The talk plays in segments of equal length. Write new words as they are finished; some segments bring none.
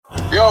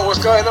Yo,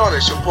 what's going on?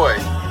 It's your boy,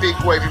 Big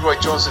Wavy Roy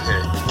Johnson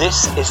here.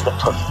 This is the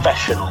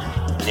professional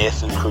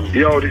Nathan Cruz.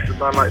 Yo, this is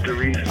man like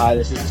Doris. Hi,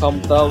 this is Tom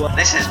Thurber.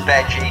 This is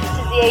Benji. This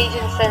is the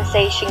Asian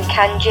sensation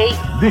Kanji.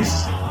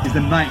 This is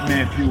the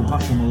Nightmare Fuel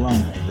Hassan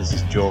Malone. This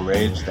is Joe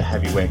Rage, the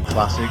heavyweight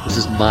classic. This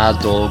is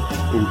Mad Dog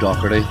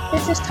O'Doherty.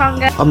 This is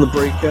Tonga. I'm the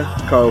Breaker,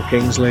 Kyle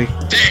Kingsley.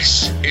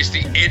 This is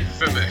the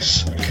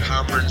infamous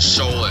Cameron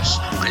Solis,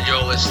 and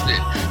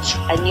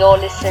you're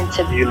listening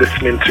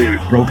to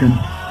Broken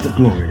but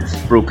Glorious.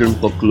 Broken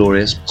but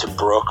Glorious. To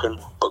Broken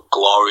but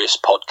Glorious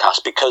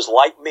podcast, because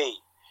like me,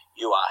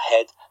 you are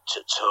head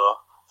to toe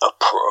a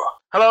pro.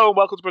 Hello and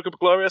welcome to Broken but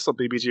Glorious on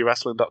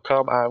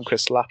bbgwrestling.com. I'm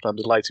Chris Lapp and I'm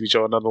delighted to be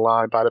joined on the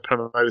line by the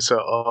promoter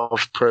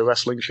of Pro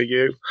Wrestling for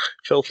You,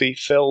 Filthy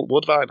Phil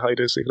Woodvine. How you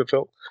doing, Stephen and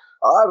Phil?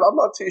 I'm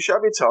not too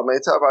shabby, Tom,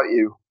 mate. How about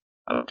you?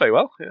 I'm very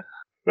well, yeah.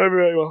 Very,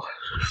 very well.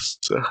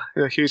 So,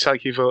 yeah, huge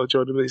thank you for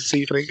joining me this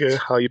evening.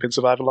 How you been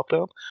surviving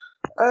lockdown?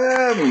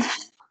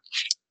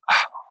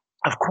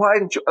 I've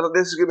quite enjoyed.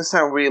 This is going to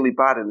sound really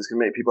bad and it's going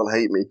to make people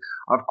hate me.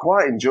 I've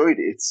quite enjoyed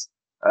it.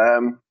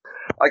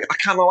 I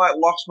kind of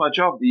lost my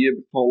job the year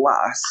before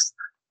last,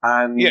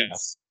 and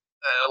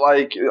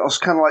I was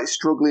kind of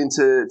struggling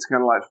to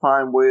kind of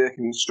find work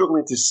and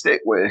struggling to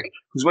stick work,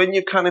 because when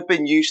you've kind of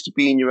been used to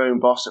being your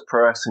own boss at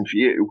Pro Wrestling for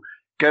You,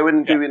 going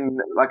and doing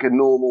a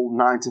normal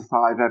 9 to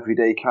 5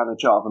 everyday kind of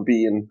job and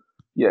being,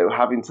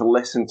 having to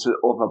listen to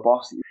other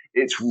bosses,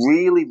 it's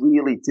really,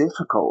 really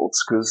difficult,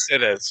 because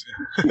it is.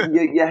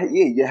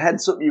 you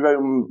heads up your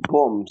own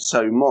bum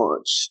so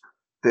much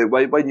that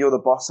when you're the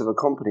boss of a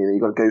company and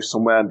you've got to go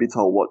somewhere and be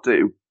told what to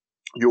do,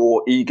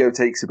 your ego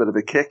takes a bit of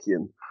a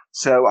kicking.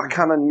 So I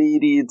kind of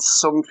needed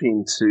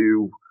something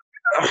to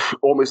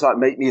almost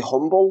make me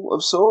humble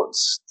of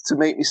sorts, to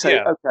make me say,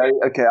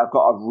 okay, I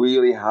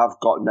really have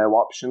got no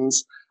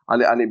options,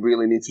 and it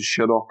really needs to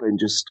shut up and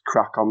just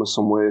crack on with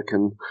some work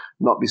and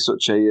not be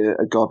such a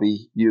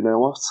gobby, you know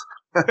what?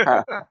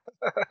 Yeah,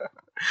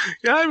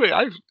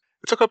 it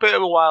took a bit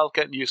of a while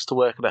getting used to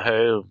working at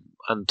home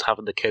and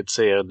having the kids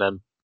here, and then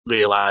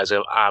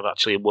realising I'm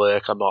actually at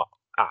work, I'm not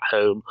at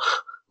home.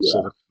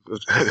 So,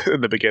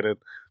 in the beginning,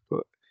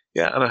 but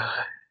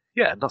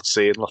not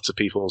seeing lots of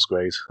people is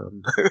great.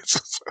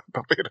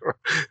 Not being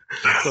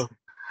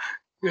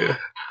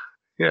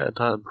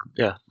around.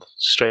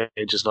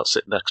 Strangers not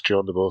sitting next to you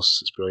on the bus.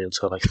 It's brilliant.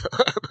 I like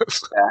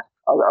that.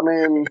 I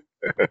mean,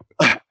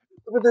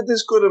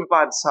 there's good and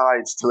bad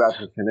sides to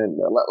everything, isn't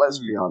there? Let's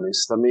be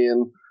honest. I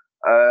mean,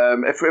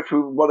 if we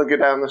want to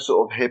go down the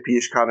sort of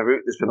hippie-ish kind of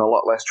route, there's been a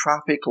lot less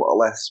traffic, a lot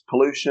less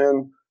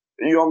pollution.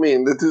 You know what I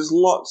mean? There's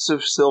lots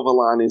of silver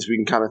linings we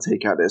can kind of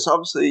take out of this.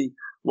 Obviously,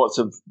 lots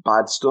of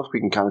bad stuff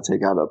we can kind of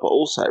take out of it, but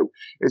also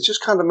it's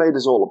just kind of made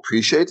us all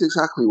appreciate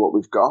exactly what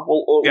we've got.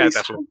 Well, or at least,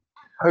 definitely.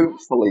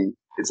 Hopefully,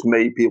 it's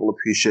made people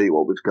appreciate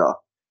what we've got.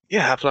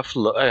 Yeah, I've loved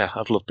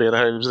being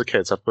at home with the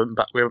kids.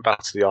 We went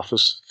back to the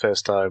office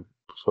first time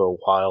for a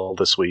while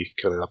this week,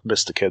 and I've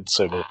missed the kids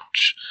so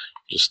much.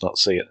 Just not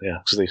see it,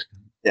 because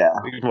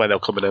even when they're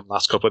coming in the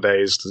last couple of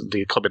days,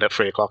 they come in at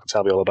 3 o'clock and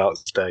tell me all about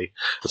his day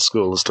at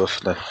school and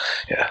stuff. And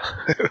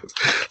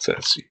so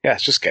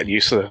it's just getting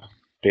used to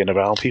being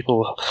around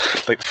people,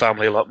 like the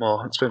family a lot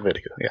more. It's been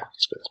really good. Yeah,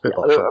 it's been a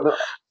lot of fun.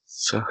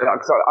 So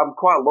I'm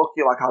quite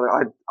lucky.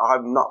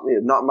 I'm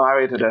not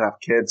married. I don't have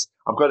kids.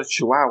 I've got a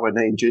Chihuahua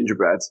named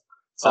Gingerbread.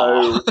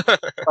 So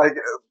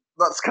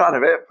that's kind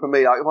of it for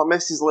me. My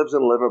missus lives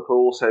in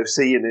Liverpool, so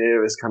seeing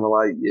her is kind of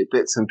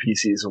bits and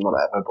pieces and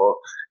whatever. But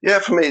yeah,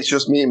 for me, it's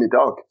just me and my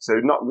dog. So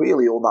not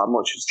really all that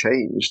much has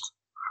changed.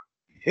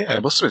 Yeah,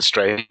 it must have been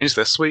strange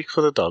this week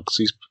for the dogs.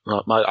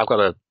 I've got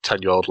a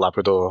 10-year-old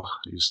Labrador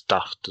who's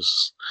daft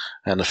as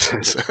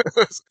anything.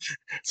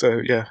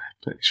 So yeah,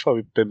 he's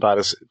probably been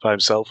by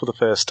himself for the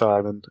first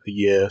time in a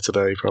year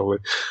today, probably.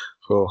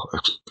 For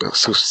a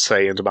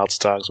sustained amount of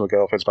times. My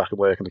girlfriend's back at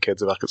work and the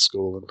kids are back at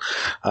school and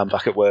I'm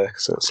back at work.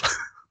 So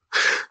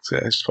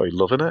he's probably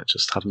loving it,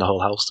 just having the whole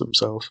house to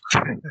himself.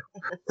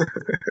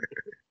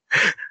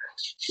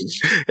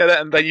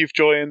 And then you've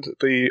joined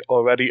the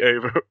already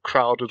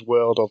overcrowded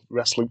world of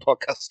wrestling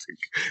podcasting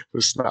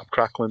with Snap,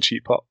 Crackle and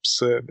Cheap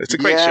Pops. It's a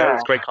great show.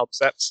 It's a great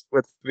concept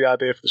with the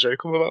idea for the show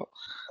coming about.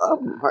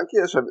 Thank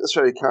you. That's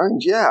very kind.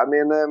 Yeah, I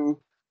mean,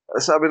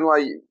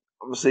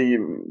 obviously,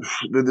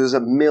 there's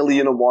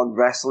 1,000,001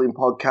 wrestling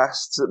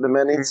podcasts at the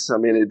minute. I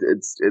mean,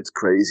 it's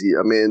crazy.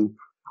 I mean,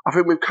 I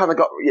think we've kind of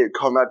got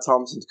Conrad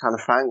Thompson to kind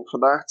of thank for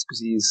that, because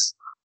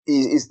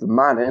he's the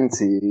man, isn't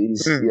he?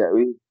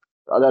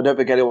 I don't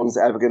think anyone's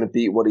ever going to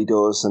beat what he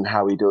does and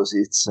how he does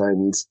it,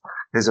 and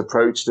his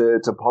approach to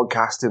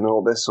podcasting and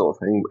all this sort of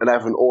thing.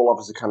 And all of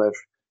us are kind of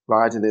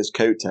riding his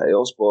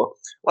coattails. But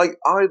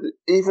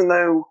even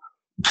though.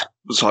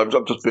 Sorry,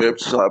 I'm just burped.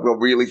 Sorry, I've got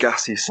really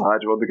gassy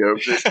cider on the go.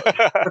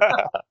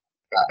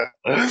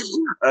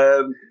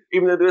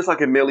 Even though there is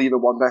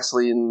 1,000,001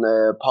 wrestling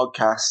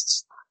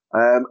podcasts,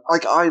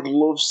 I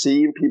love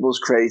seeing people's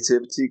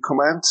creativity come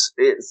out.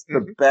 It's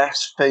the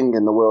best thing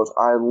in the world.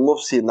 I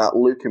love seeing that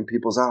look in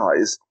people's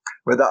eyes,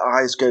 where their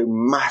eyes go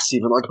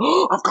massive and like,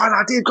 oh, I've got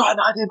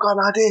an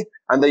idea,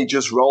 and they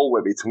just roll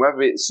with it. And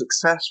whether it's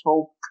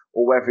successful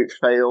or whether it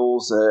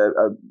fails,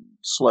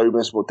 slow,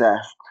 miserable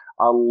death,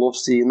 I love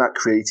seeing that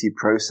creative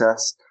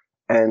process.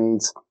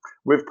 And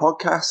with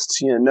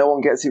podcasts, no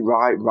one gets it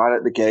right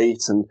at the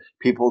gate, and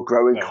people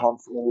grow in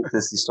confidence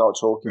as they start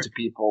talking to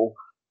people.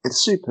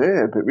 It's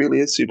superb. It really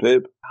is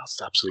superb.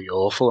 That's absolutely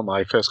awful in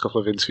my first couple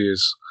of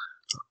interviews.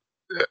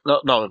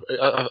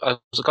 I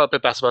got a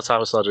bit better by the time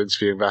I started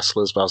interviewing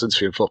wrestlers, but I was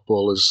interviewing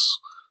footballers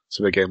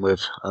to begin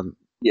with, and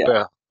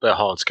they're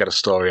hard to get a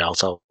story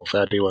out of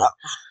anyway.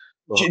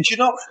 Do you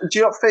not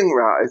think,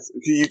 right?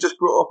 You just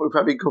brought up a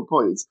very good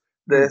point.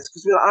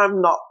 Because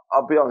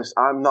I'll be honest,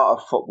 I'm not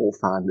a football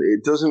fan.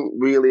 It doesn't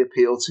really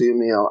appeal to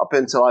me. I've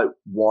been to like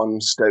one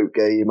Stoke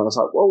game, and I was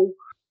like, well,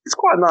 it's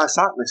quite a nice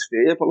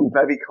atmosphere, but I'm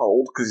very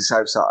cold because it's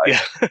outside.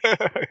 Yeah.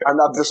 And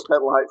I've just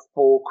spent like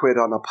 £4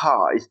 on a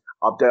pie.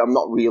 I'm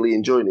not really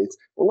enjoying it.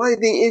 But like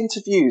the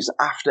interviews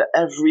after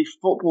every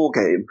football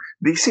game,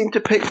 they seem to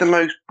pick the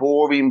most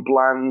boring,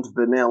 bland,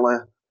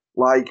 vanilla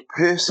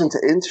person to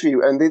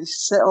interview, and they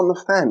sit on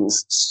the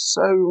fence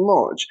so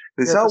much.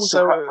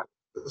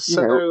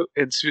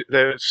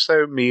 They're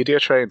so media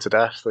trained to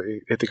death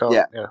that they can't.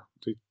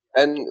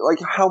 And like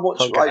how much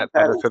get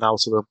anything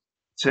out of them.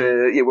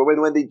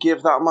 When they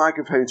give that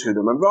microphone to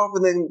them, and rather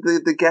than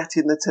the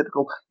getting the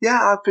typical,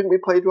 I think we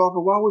played rather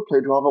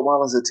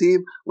well as a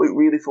team. Look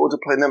really forward to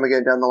playing them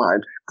again down the line.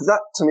 Because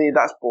that, to me,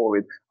 that's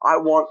boring. I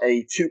want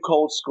a Too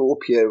Cold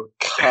Scorpio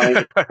kind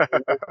of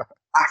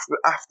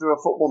after a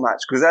football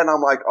match, because then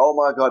I'm like, oh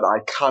my God,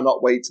 I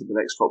cannot wait till the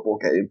next football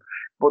game.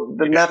 But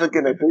they're never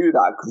going to do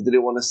that because they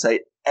don't want to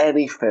say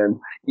anything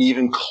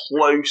even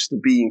close to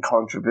being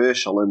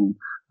controversial. And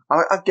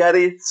I get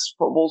it,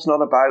 football's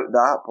not about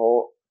that,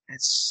 but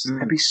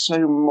it'd be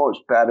so much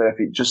better if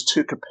it just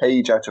took a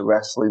page out of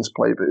wrestling's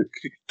playbook.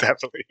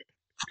 Definitely.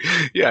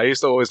 Yeah, I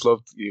used to always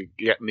love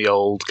getting the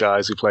old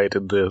guys who played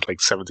in the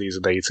 70s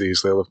and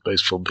 80s. They're the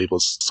most fun people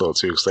to talk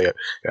to because they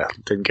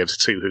didn't give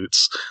two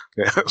hoots.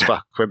 Yeah, it was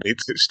back when they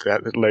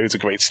had loads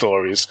of great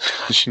stories.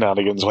 The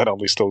shenanigans went on,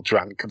 they still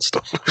drank and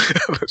stuff.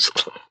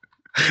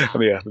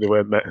 And they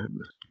weren't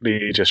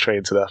just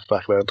trained to death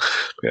back then.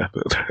 Yeah,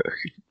 but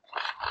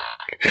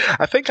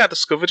I think I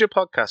discovered your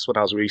podcast when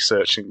I was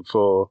researching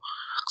for.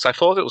 Because I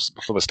thought it was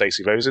from a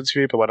Stacey Rose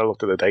interview, but when I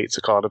looked at the dates,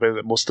 it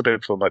must have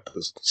been from the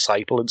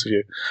Disciple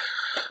interview.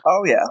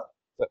 Oh, yeah.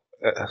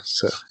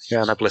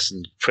 And I've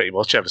listened pretty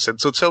much ever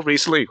since, until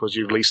recently, because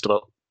you released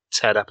about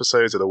 10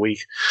 episodes in a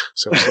week.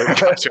 So I'm slowly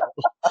catching up.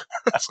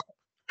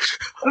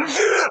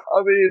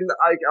 I mean,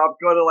 I've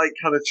got to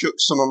kind of chuck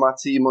some of my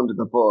team under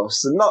the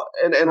bus, and not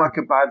in a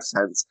bad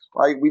sense.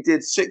 We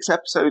did 6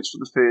 episodes for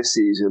the first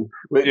season,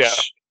 which... Yeah.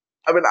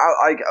 I mean,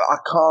 I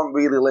can't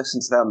really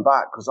listen to them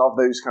back because of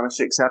those kind of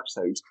 6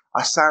 episodes.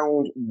 I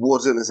sound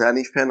wooden as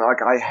anything.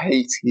 I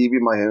hate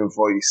hearing my own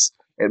voice.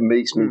 It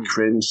makes me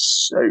cringe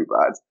so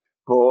bad.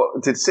 But I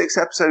did 6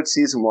 episodes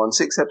season 1,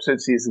 6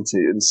 episodes season 2,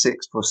 and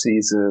 6 for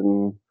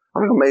season... I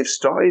think I may have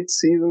started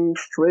season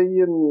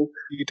 3. And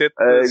you did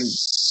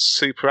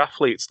Super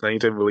Athletes, and then you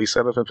didn't release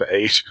anything for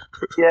age.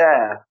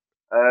 Yeah.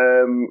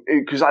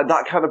 Because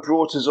that kind of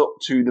brought us up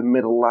to the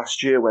middle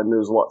last year when there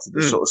was lots of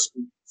this sort of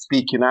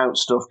speaking out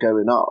stuff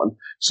going on.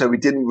 So we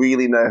didn't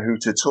really know who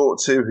to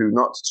talk to, who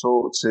not to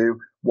talk to,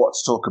 what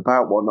to talk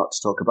about, what not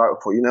to talk about. I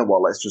thought, you know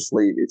what, let's just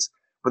leave it.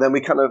 But then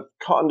we kind of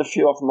cottoned a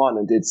few of them on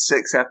and did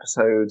 6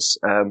 episodes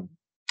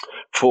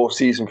for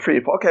season 3.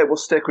 I thought, okay, we'll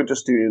stick with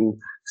just doing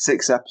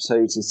 6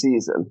 episodes a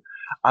season.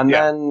 And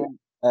then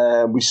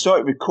we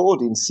started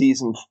recording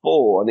season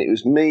 4, and it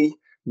was me,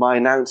 my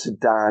announcer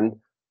Dan,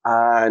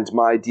 and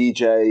my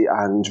DJ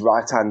and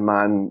right-hand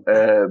man,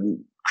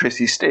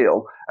 Chrissy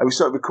Steele. And we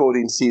started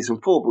recording season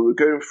 4, but we were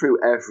going through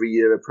every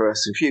year of Pro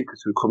Wrestling Feud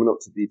because we were coming up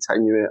to the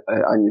 10-year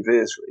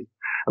anniversary.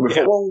 And we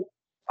thought, well,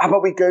 how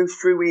about we go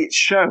through each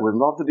show? And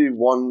rather than do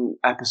 1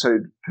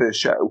 episode per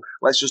show,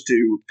 let's just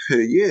do per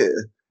year.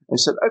 And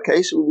said,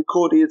 okay, so we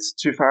recorded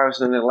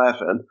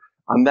 2011,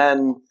 and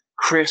then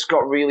Chris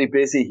got really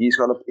busy. He's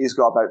got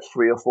about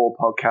 3 or 4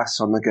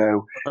 podcasts on the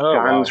go.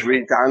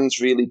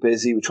 Dan's really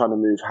busy. We're trying to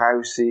move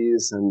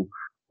houses and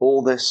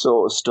all this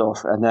sort of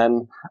stuff. And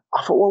then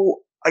I thought,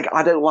 well,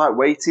 I don't like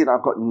waiting.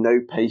 I've got no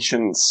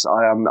patience.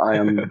 I am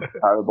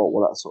terrible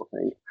with that sort of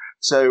thing.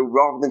 So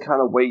rather than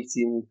kind of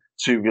waiting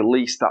to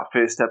release that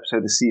first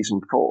episode of season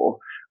 4,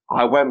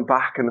 I went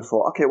back and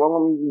thought, okay, well,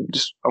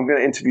 I'm going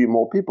to interview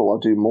more people. I'll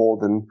do more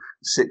than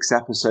 6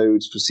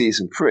 episodes for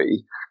season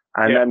 3.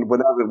 And then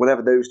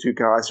whenever those 2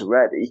 guys are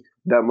ready,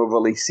 then we'll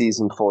release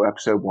season 4,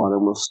 episode 1,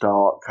 and we'll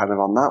start kind of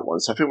on that one.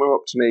 So I think we're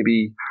up to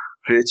maybe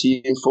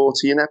 13,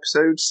 14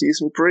 episodes,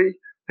 season 3.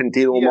 And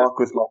Deal or Mark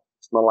was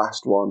my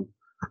last one.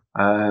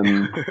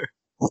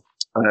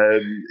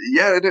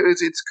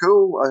 It's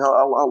cool.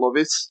 I love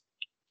it.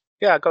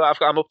 Yeah,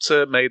 I'm up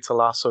to Made to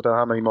Last, so I don't know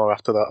how many more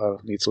after that I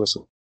need to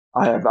listen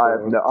I've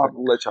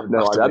literally have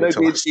no idea. I know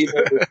Dino.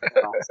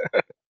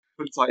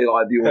 Couldn't tell you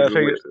like the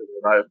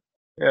order.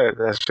 Yeah,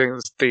 I think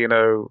it's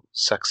Dino,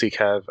 Sexy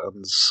Kev,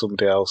 and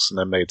somebody else, and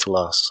then Made to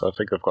Last. So I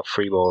think I've got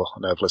 3 more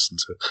and I've listened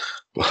to.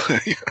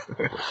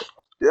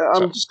 Yeah,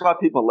 I'm just glad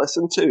people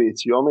listen to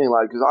it. You know what I mean?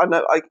 Like, because I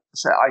know, like I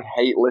say, I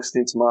hate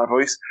listening to my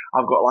voice.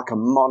 I've got like a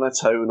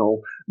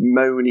monotonal,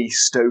 moany,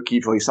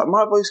 stokey voice. Like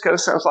my voice kind of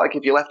sounds like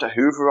if you left a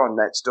Hoover on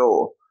next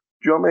door.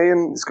 Do you know what I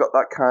mean? It's got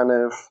that kind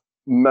of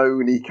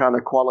moany kind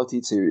of quality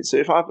to it. So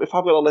if I've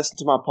got to listen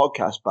to my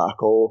podcast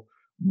back or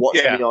watch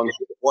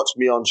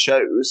me on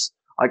shows,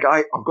 like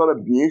I've got to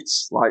mute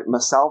like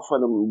myself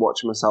when I'm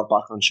watching myself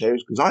back on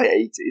shows because I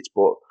hate it.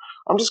 But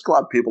I'm just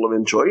glad people are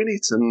enjoying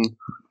it and.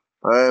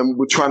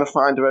 We're trying to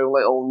find our own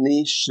little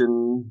niche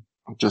and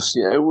just,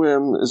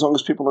 as long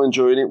as people are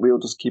enjoying it, we'll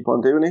just keep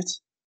on doing it.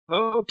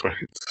 Oh, great.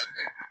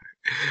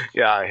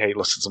 Yeah, I hate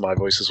listening to my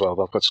voice as well.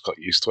 I've just got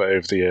used to it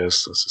over the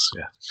years.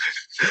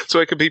 So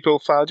where can people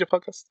find your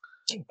podcast?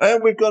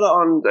 We've got it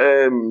on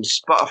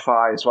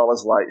Spotify as well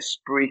as like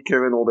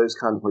Spreaker and all those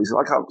kinds of places.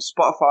 Like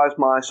Spotify's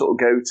my sort of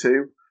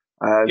go-to.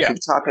 If you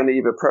type in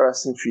either Pro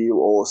Wrestling For You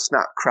or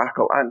Snap,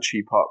 Crackle and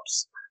Cheap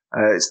Pops,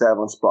 it's there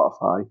on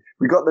Spotify.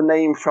 We got the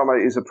name from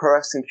it. It was a Pro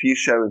Wrestling For You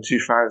show in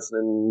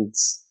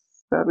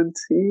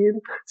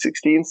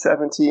 16,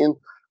 17.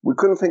 We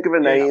couldn't think of a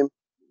name.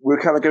 We were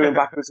kind of going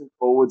backwards and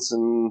forwards,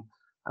 and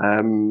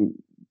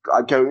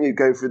I go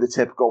through the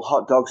typical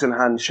hot dogs and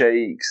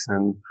handshakes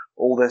and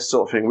all this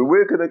sort of thing. We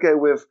were going to go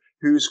with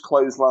Whose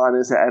Clothesline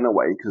Is It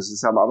Anyway?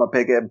 Because I'm a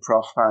big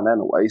improv fan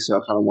anyway, so I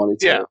kind of wanted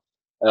to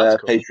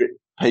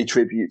pay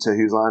tribute to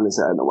Whose Line Is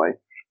It Anyway?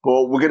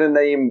 But we're going to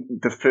name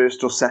the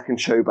first or second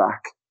show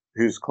back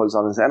Whose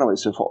Clothesline Is It Anyway?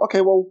 So I thought,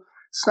 okay, well,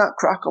 Snap,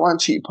 Crackle and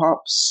Cheap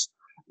Pops,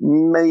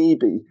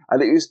 maybe.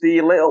 And it was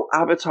the little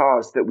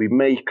avatars that we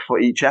make for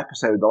each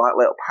episode. They're like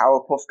little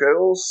Powerpuff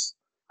Girls.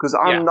 Because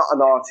I'm not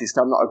an artist,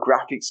 I'm not a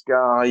graphics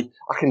guy.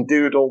 I can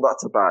doodle,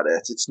 that's about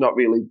it. It's not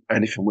really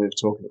anything worth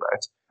talking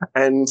about.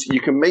 And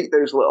you can make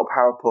those little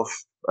Powerpuff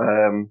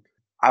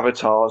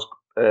avatars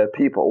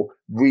people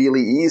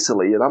really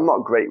easily. And I'm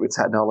not great with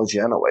technology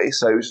anyway.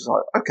 So it's just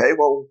like, okay,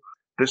 well,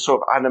 this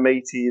sort of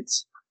animated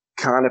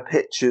kind of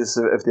pictures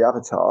of the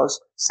avatars,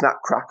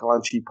 Snap, Crackle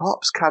and Cheap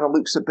Pops, kind of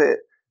looks a bit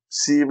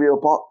cereal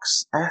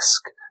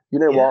box-esque. You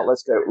know what?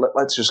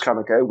 Let's just kind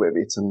of go with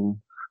it. And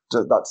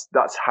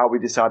that's how we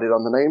decided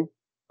on the name.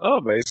 Oh,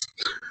 amazing.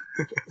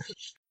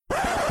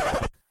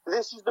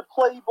 This is the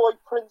Playboy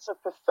Prince of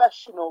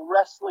Professional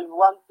Wrestling,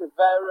 Lance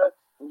Rivera,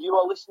 and you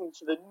are listening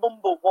to the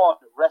 #1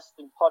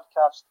 wrestling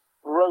podcast,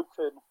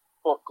 Broken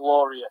but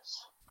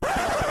Glorious.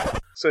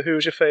 So who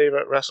was your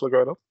favourite wrestler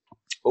growing up?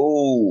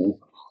 Oh,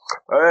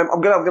 I'm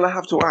gonna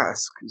have to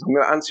ask. I'm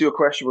gonna answer your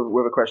question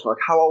with a question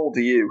like, how old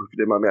are you, if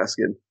you don't mind me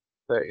asking?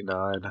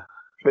 39.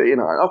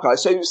 39. Okay,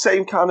 so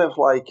same kind of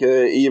like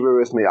era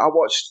with me. I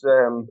watched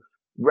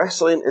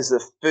wrestling is the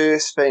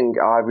first thing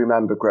I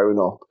remember growing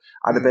up.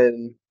 I'd have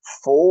been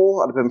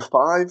 4, I'd have been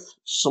 5,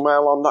 somewhere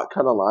along that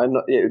kind of line.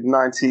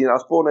 19. I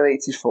was born in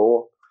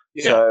 84,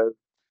 so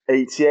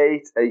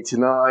 88,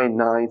 89,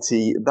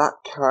 90, that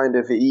kind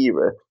of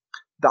era.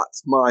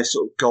 That's my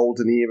sort of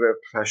golden era of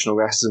professional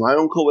wrestling. My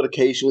uncle would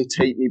occasionally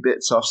take me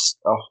bits off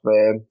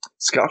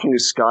Sky, I think it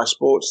was Sky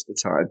Sports at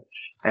the time,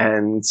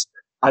 and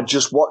I'd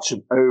just watch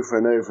them over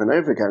and over and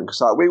over again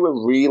because we were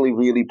really,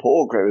 really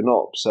poor growing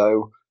up.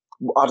 So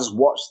I just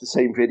watched the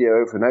same video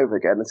over and over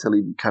again until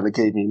he kind of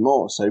gave me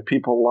more. So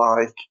people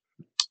like,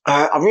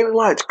 I really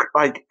liked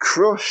like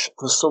Crush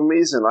for some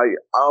reason.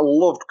 I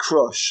loved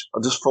Crush. I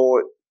just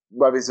thought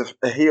whether he's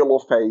a heel or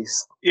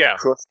face,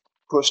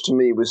 Crush to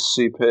me was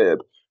superb.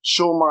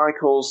 Shawn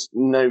Michaels,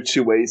 no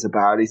two ways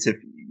about it. If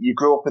you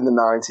grew up in the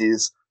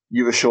 90s,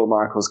 you're a Shawn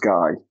Michaels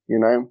guy, you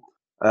know?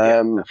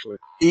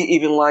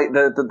 Even like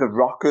the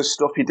Rockers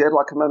stuff he did,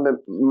 like I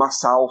remember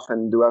myself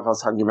and whoever I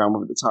was hanging around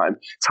with at the time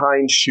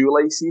tying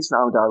shoelaces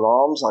around our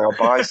arms, like our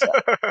bicep,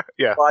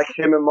 like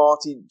him and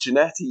Marty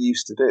Jannetty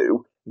used to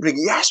do. You think,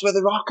 yes, we're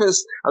the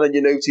Rockers, and then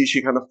you notice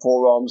your kind of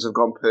forearms have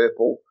gone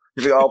purple.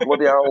 You think, oh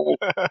bloody hell,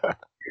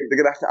 they're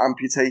gonna have to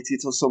amputate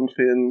it or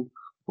something.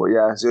 But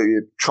yeah, so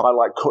you try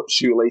like cut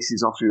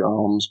shoelaces off your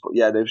arms. But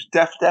yeah, there's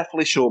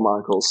definitely Shawn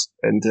Michaels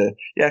and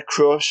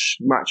Crush,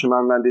 Macho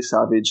Man, Randy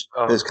Savage.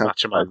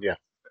 Macho Man,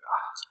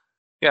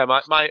 yeah.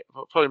 My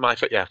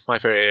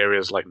favorite area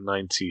is like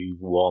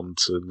 91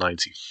 to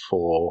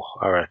 94.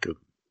 I reckon.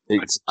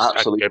 It's I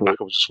absolutely. go back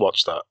and just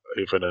watch that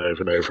over and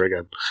over and over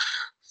again.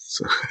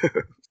 So,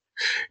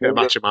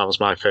 Macho Man was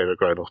my favorite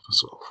growing up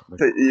as well.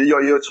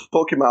 You're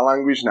talking my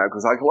language now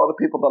because like a lot of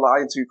people that I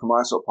interview for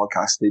my sort of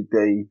podcast,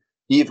 they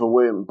either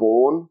weren't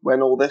born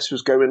when all this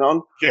was going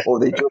on, or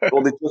they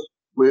just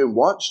weren't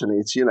watching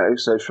it, you know.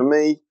 So for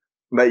me,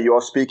 mate, you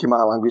are speaking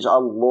my language. I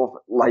love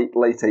late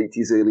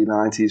 80s, early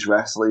 90s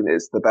wrestling.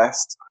 It's the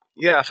best.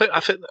 Yeah, I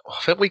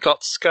think we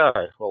got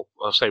Sky. Well,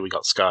 I'll say we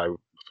got Sky.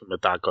 My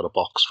dad got a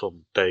box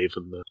from Dave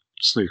and the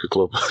snooker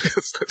club.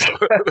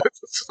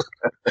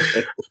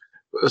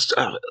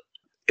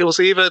 It was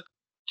either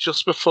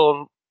just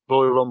before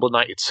Royal Rumble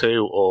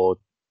 92 or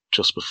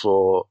just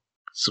before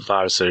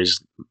Survivor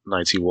Series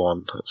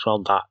 91,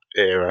 around that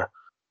era.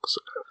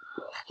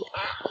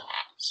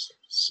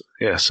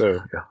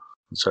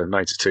 So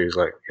 92 is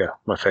like,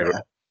 my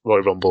favourite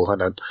Royal Rumble,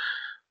 and then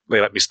they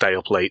let me stay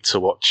up late to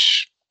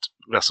watch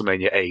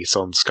WrestleMania 8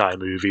 on Sky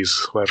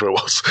Movies, wherever it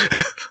was.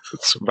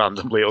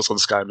 Randomly, it was on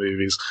Sky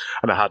Movies,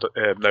 and I had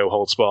No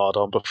Holds Barred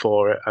on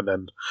before it, and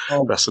then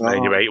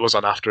WrestleMania 8 was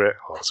on after it.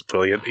 Oh, it was a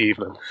brilliant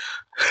evening.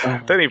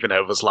 I don't even know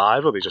if it was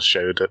live or they just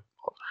showed it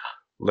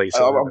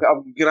later. I'm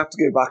going to have to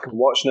go back and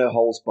watch No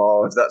Holds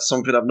Barred. That's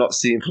something I've not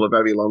seen for a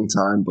very long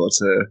time, but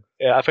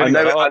I've only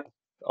got it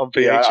on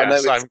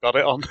VHS. I haven't got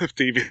it on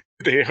DVD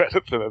or anything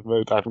at the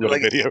moment. I haven't got a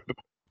video.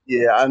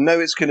 Yeah, I know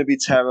it's going to be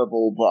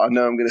terrible, but I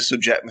know I'm going to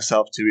subject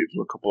myself to it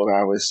for a couple of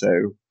hours, so...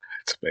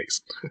 It's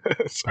amazing.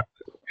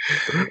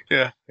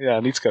 I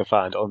need to go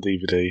find it on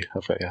DVD.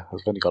 I've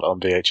only got it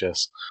on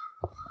VHS.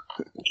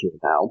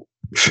 Now.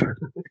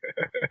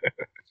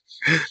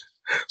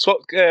 So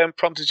what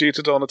prompted you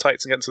to don the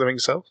tights and get into the ring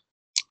yourself?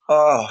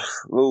 Oh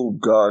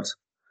God.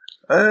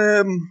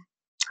 I'm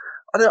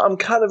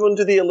kind of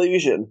under the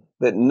illusion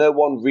that no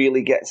one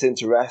really gets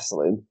into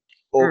wrestling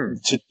or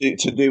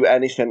to do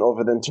anything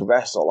other than to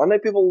wrestle. I know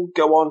people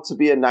go on to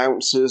be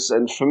announcers,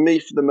 and for me,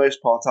 for the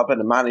most part, I've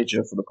been a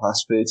manager for the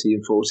past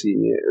 13,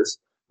 14 years.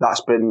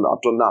 I've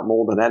done that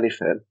more than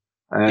anything.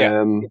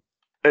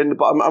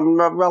 But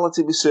I'm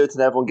relatively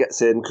certain everyone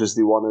gets in because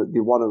they want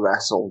to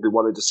wrestle, they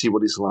wanted to see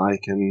what it's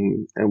like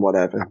and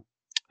whatever.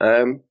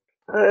 And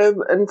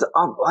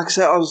like I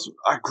said,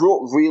 I grew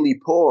up really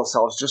poor,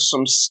 so I was just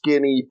some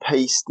skinny,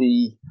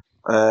 pasty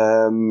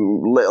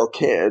little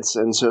kid,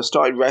 and so I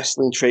started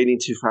wrestling training in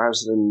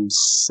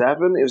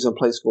 2007. It was in a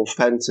place called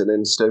Fenton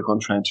in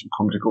Stoke-on-Trent, a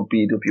company called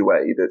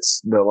BWA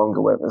that's no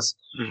longer with us.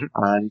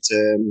 And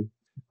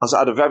I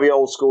had a very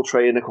old school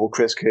trainer called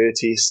Chris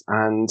Curtis,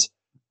 and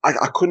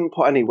I couldn't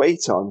put any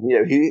weight on.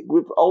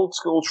 With old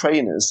school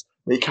trainers,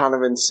 they kind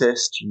of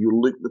insist you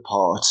look the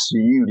part.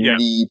 You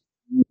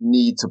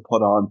need to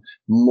put on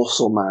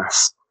muscle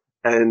mass,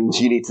 and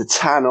you need to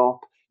tan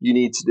up. You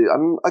need to do.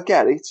 And I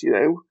get it,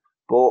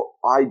 but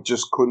I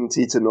just couldn't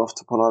eat enough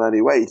to put on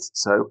any weight.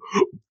 So,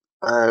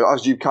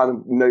 as you kind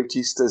of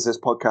noticed as this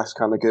podcast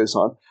kind of goes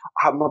on,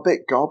 I'm a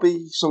bit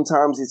gobby.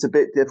 Sometimes it's a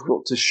bit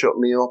difficult to shut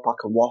me up. I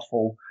can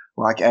waffle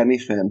like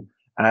anything.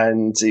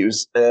 And it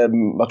was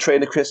my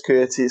trainer, Chris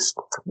Curtis,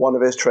 one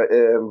of his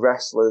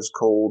wrestlers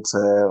called,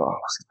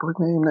 what's his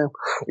bloody name now?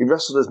 He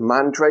wrestled as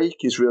Mandrake.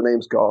 His real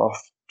name's Garth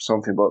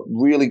something, but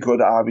really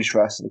good Irish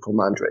wrestler called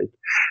Mandrake.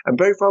 And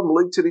both of them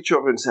looked at each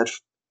other and said,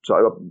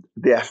 sorry,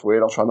 the F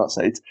word, I'll try not to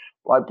say it,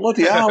 like,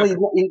 bloody hell, he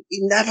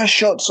never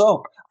shuts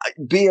up.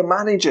 Be a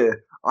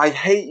manager. I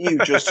hate you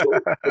just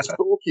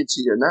talking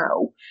to you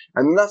now.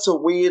 And that's a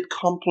weird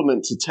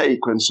compliment to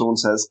take when someone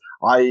says,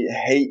 I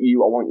hate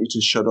you, I want you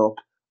to shut up.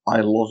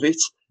 I love it.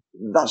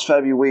 That's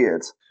very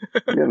weird,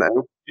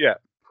 Yeah.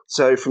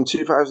 So from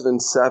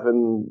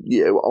 2007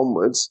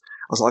 onwards,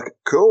 I was like,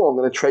 cool, I'm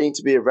going to train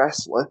to be a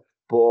wrestler,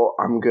 but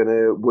I'm going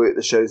to work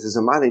the shows as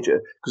a manager.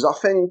 Because I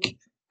think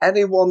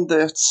anyone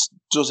that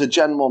does a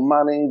general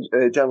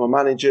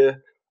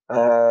manager,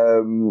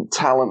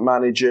 talent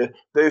manager,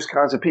 those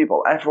kinds of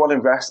people, everyone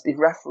in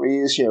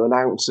referees,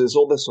 announcers,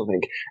 all this sort of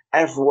thing,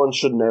 everyone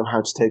should know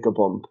how to take a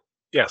bump.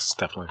 Yes,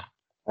 definitely.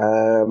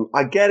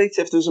 I get it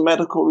if there's a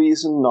medical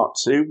reason not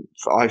to.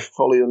 I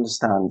fully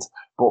understand.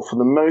 But for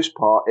the most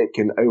part, it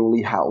can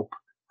only help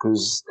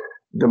because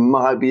there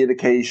might be an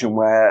occasion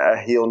where a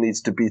heel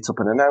needs to beat up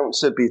an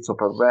announcer, beat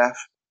up a ref,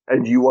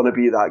 and you want to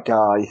be that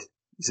guy.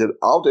 He said,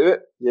 I'll do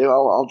it.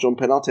 I'll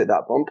jump in. I'll take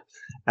that bump.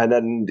 And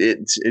then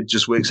it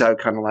just works out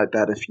kind of like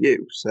better for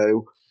you.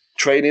 So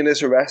training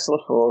as a wrestler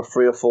for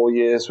 3 or 4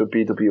 years with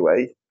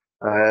BWA,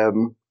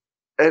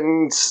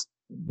 and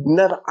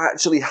never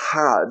actually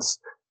had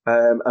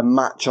a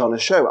match on a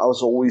show. I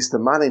was always the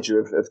manager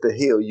of the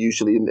heel,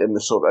 usually in the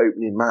sort of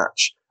opening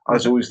match. I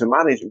was always the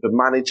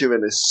manager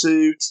in a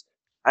suit.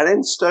 And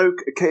in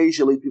Stoke,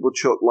 occasionally people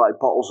chuck like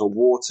bottles of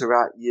water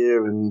at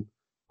you, and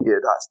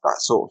that's that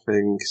sort of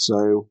thing.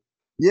 So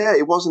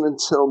it wasn't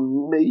until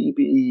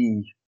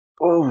maybe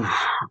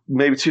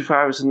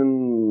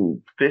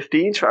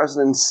 2015,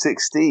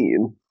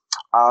 2016,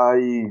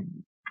 I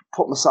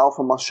put myself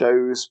on my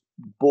shows,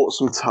 bought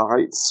some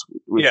tights,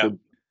 which are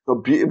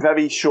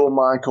very Shawn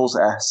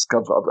Michaels-esque,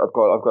 I've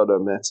got to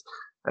admit.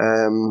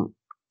 And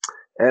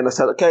I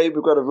said, okay,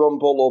 we've got a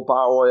Rumble or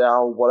Battle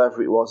Royale,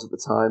 whatever it was at the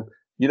time.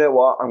 You know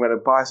what? I'm going to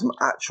buy some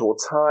actual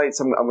tights.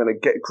 I'm going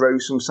to grow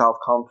some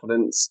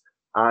self-confidence,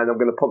 and I'm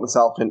going to put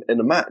myself in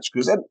a match.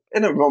 Because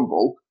in a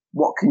Rumble,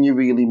 what can you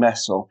really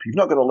mess up? You're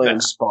not going to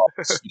learn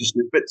spots. You just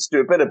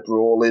do a bit of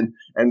brawling,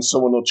 and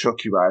someone will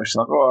chuck you out. It's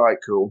like, all right,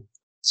 cool.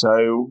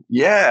 So,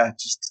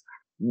 just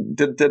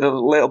did a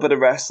little bit of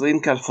wrestling.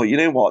 Kind of thought, you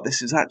know what?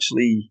 This is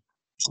actually,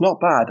 it's not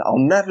bad. I'll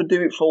never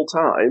do it full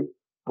time,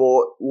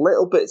 but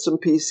little bits and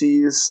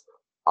pieces,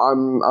 I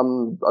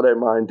don't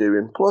mind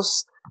doing.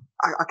 Plus,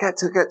 I get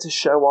to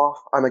show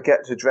off, and I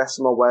get to dress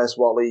in my Where's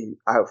Wally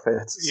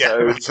outfit.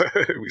 Yeah, so.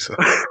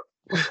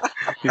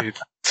 you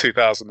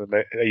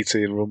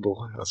 2018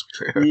 Rumble.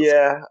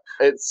 Yeah,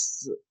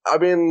 it's. I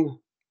mean,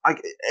 I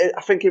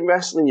think in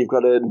wrestling you've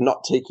got to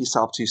not take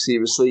yourself too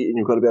seriously, and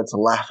you've got to be able to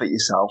laugh at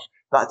yourself.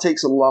 That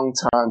takes a long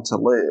time to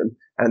learn,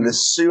 and the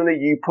sooner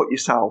you put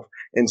yourself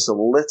in some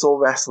little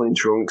wrestling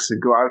trunks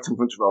and go out in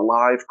front of a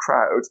live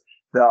crowd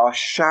that are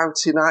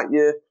shouting at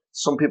you,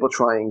 some people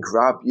try and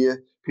grab you,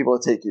 people are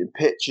taking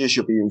pictures,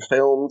 you're being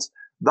filmed.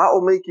 That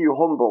will make you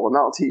humble, and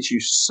that'll teach you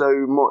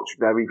so much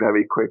very,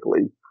 very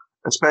quickly.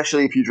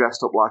 Especially if you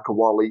dressed up like a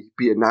Wally,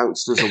 be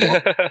announced as a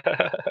Wally.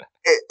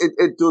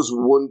 It does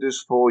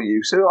wonders for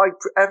you. So like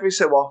every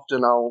so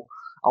often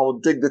I'll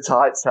dig the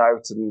tights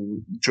out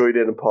and join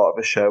in a part of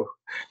a show.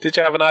 Did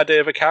you have an idea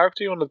of a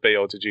character you wanted to be,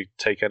 or did you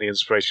take any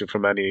inspiration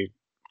from any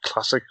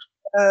classic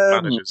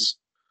managers?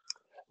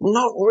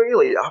 Not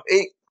really.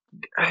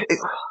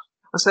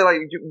 I say, like,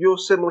 you're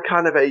similar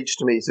kind of age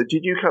to me. So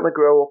did you kind of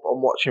grow up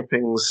on watching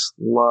things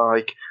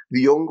like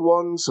The Young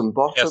Ones and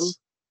Bottom?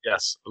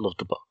 Yes, I loved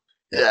the Bottom.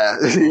 Yeah.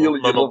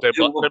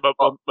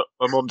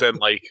 My mum didn't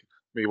like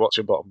me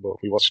watching Bottom,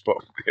 but we watched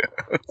Bottom.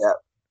 Yeah.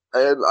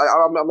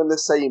 I'm in the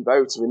same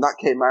boat. I mean, that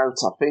came out,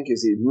 I think, it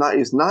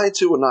was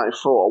 92 or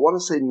 94. I want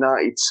to say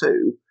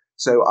 92.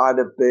 So I'd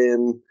have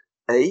been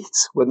 8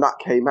 when that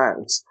came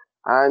out.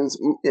 And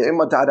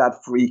my dad had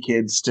 3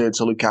 kids to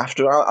look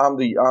after. I'm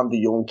the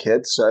young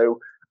kid, so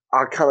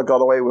I kind of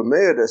got away with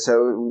murder.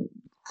 So,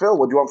 Phil,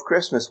 what do you want for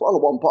Christmas? Well, I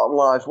want Bottom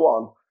Live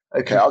 1.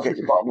 Okay, I'll get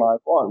you Bottom Live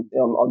 1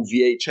 on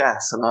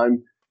VHS. And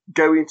I'm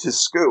going to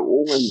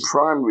school, in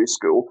primary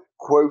school,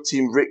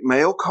 quoting Rick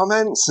Mail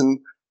comments and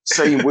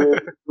saying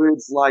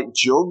words like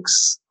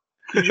jugs.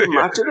 Could you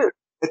imagine it?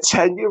 A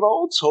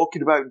 10-year-old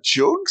talking about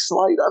jugs?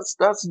 Like,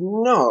 that's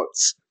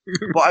nuts.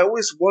 But I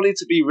always wanted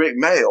to be Rick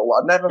Mail.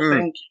 I never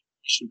think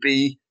you should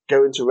be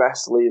going to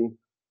wrestling,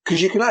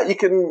 because you can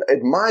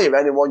admire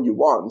anyone you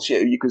want.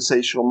 You could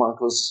say Shawn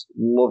Michaels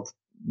loved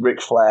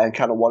Ric Flair and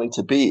kind of wanted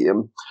to beat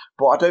him,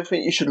 but I don't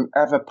think you should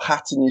ever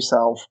pattern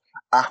yourself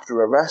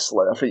after a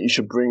wrestler. I think you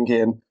should bring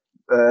in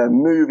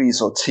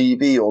movies or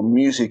TV or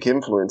music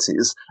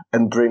influences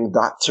and bring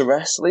that to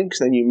wrestling, because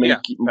then you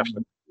make it.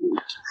 Definitely.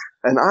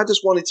 And I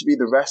just wanted to be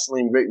the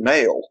wrestling Rick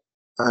Mail.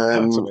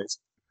 That's amazing.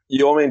 You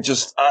know what I mean?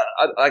 Just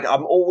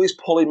I'm always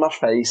pulling my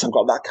face. I've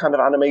got that kind of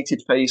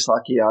animated face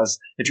like he has.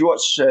 If you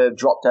watch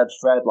Drop Dead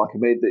Fred, like I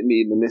made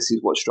me and the missus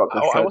watch Drop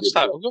Dead Fred.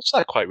 I watched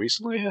that quite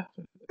recently. Yeah.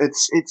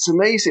 It's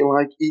amazing.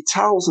 Like, he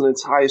tells an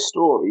entire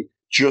story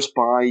just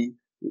by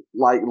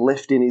like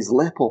lifting his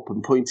lip up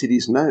and pointing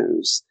his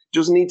nose. He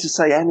doesn't need to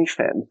say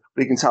anything,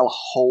 but he can tell a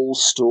whole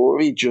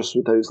story just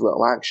with those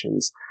little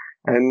actions.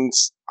 And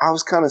I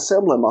was kind of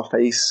similar. My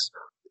face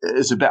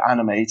is a bit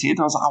animated.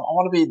 I was like, I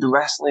want to be the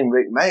wrestling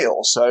Rick Mail.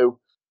 So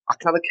I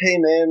kind of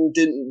came in,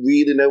 didn't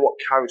really know what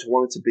character I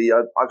wanted to be.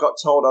 I got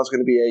told I was going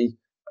to be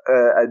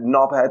a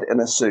knobhead in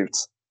a suit.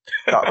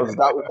 That was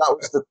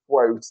the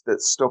quote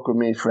that stuck with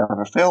me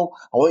forever. Phil,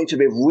 I want you to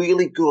be a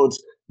really good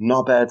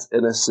knobhead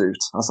in a suit.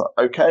 I was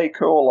like, okay,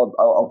 cool.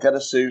 I'll get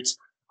a suit.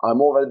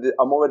 I'm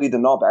already the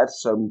knobhead,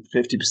 so I'm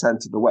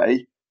 50% of the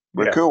way.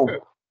 We're cool. Yeah.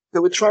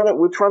 So we're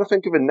trying to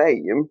think of a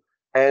name.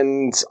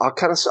 And I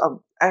kind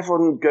of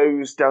everyone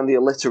goes down the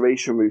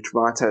alliteration route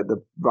right out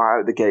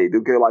the gate.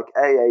 They'll go like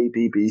A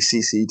B B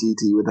C C D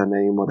D with their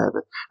name,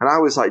 whatever. And I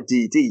was like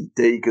DD,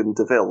 Dagen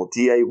DeVille,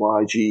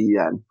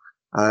 DAYGEN.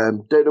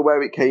 Don't know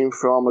where it came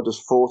from. I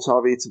just thought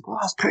of it. Well,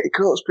 that's pretty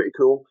cool. It's pretty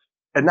cool.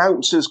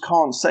 Announcers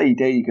can't say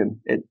Dagen.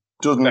 It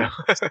doesn't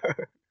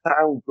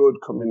sound good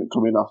coming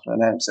off an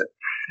announcer.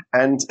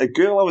 And a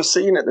girl I was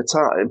seeing at the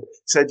time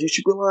said you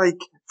should be like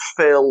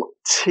Phil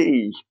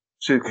T.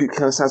 So it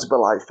kind of sounds a bit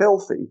like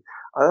Filthy.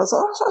 And I was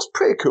like, that's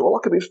pretty cool.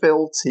 I could be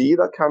Phil T.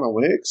 That kind of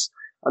works.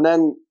 And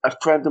then a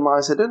friend of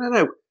mine said,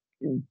 no.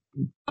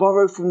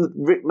 Borrow from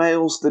Rick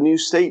Mail's The New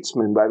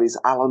Statesman, where he's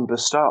Alan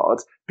Bastard,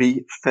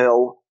 be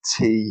Phil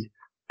T.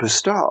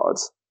 Bastard.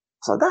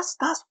 So that's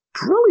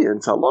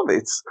brilliant. I love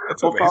it.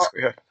 That's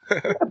amazing.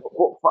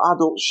 But for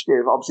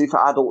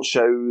adult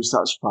shows,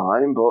 that's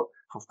fine. But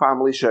for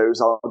family shows,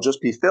 I'll just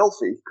be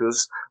Filthy,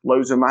 because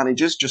loads of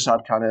managers just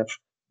had kind of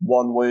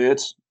one word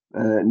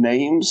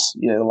names,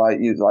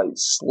 like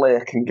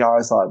Slick and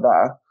guys like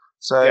that.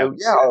 So I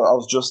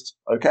was just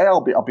okay.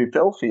 I'll be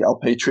Filthy. I'll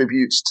pay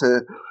tributes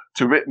to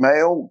Rick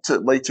Mail,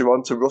 later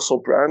on to Russell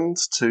Brand,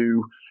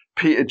 to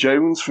Peter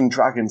Jones from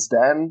Dragon's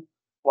Den,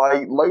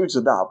 like loads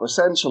of that. But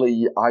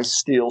essentially, I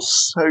steal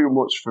so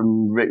much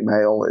from Rick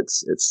Mail.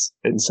 It's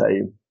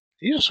insane.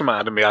 You just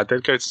reminded me. I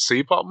did go to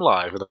see Bottom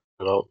Live in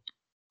about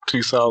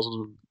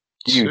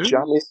 2002. You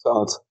jammy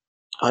sod.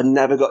 I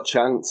never got a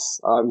chance.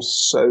 I'm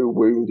so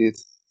wounded.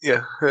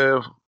 Yeah,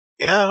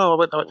 I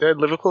went out there in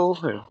Liverpool.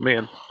 Me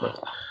and my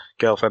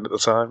girlfriend at the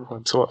time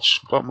went to watch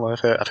Bottom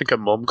Live. I think her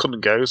mum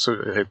couldn't go, so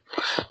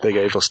they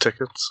gave us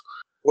tickets.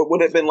 What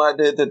would it have been like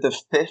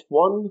the fifth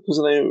one? Because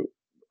I know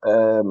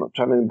I'm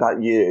trying to think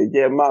that year.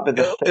 Yeah, it might be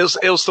the fifth.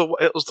 It was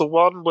the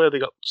one where they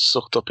got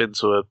sucked up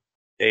into an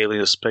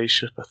alien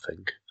spaceship, I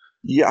think.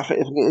 Yeah, I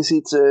think is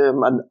it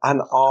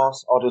an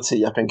Ars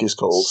Oddity? I think it's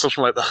called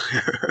something like that.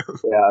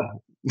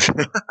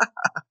 Yeah.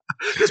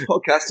 This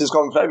podcast has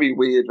gone very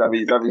weird,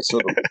 very, very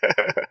subtle.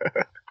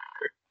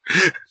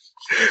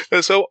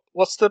 So,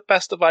 what's the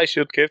best advice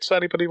you'd give to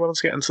anybody who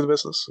wants to get into the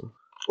business?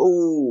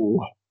 Oh,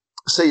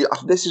 see,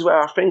 this is where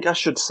I think I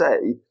should say,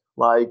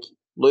 like,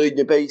 learn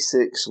your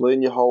basics,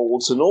 learn your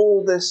holds, and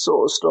all this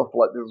sort of stuff,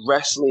 like the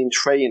wrestling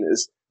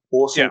trainers,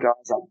 awesome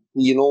guys like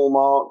Ian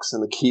Allmarks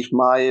and the Keith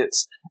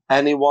Myers,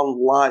 anyone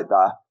like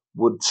that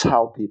would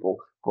tell people.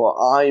 But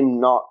I'm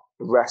not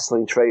a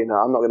wrestling trainer.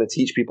 I'm not going to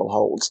teach people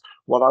holds.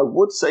 What I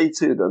would say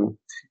to them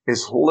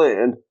is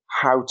learn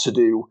how to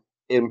do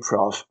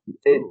improv.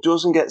 It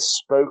doesn't get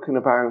spoken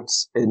about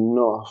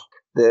enough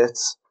that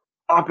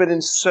I've been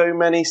in so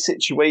many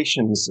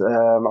situations.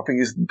 I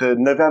think it's the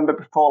November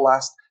before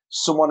last,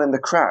 someone in the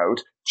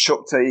crowd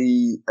chucked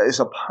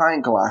a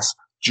pint glass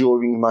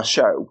during my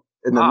show.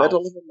 In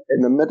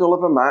the middle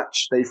of a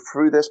match, they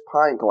threw this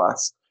pint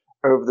glass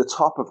over the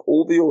top of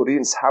all the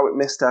audience. How it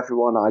missed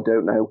everyone, I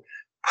don't know.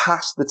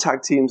 Past the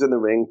tag teams in the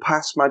ring,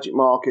 past Magic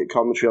Market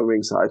commentary on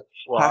ringside.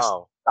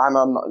 Wow.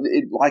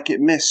 It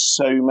missed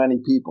so many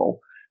people.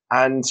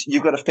 And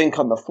you've got to think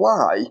on the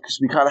fly, because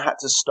we kind of had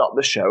to stop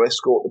the show,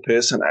 escort the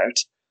person out,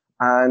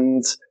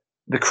 and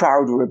the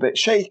crowd were a bit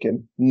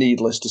shaken.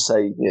 Needless to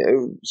say,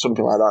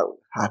 something like that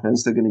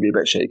happens, they're going to be a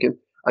bit shaken.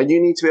 And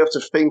you need to be able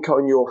to think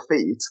on your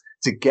feet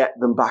to get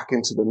them back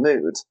into the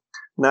mood.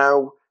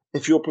 Now,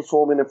 if you're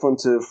performing in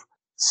front of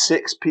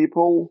 6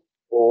 people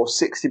or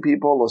 60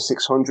 people or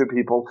 600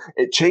 people,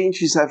 it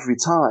changes every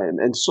time.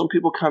 And some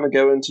people kind of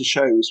go into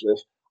shows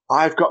with,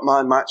 I've got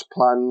my match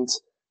planned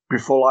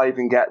before I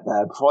even get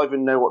there, before I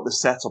even know what the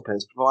setup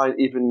is, before I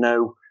even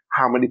know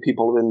how many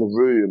people are in the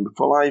room,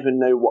 before I even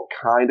know what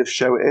kind of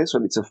show it is,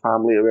 whether it's a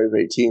family or over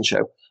 18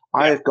 show.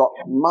 I've got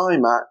my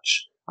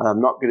match, and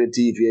I'm not going to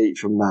deviate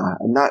from that.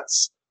 And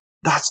that's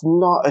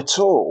not at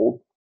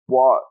all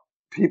what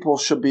people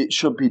should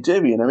be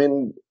doing. I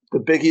mean, the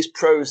biggest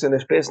pros in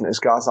this business,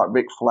 guys like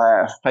Ric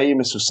Flair,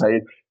 famous for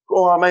saying,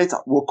 "Oh, mate,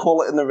 we'll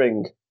call it in the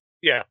ring."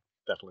 Yeah,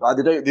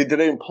 definitely. They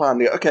don't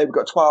plan. Okay, we've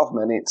got 12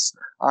 minutes.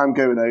 I'm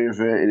going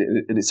over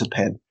it, and it's a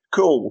pin.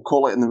 Cool, we'll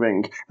call it in the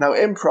ring. Now,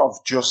 improv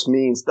just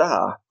means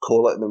that.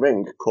 Call it in the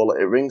ring. Call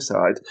it at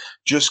ringside.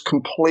 Just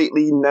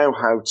completely know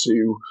how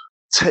to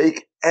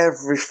take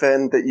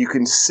everything that you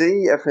can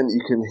see, everything that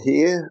you can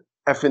hear,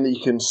 everything that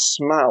you can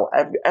smell,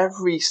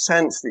 every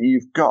sense that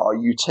you've got,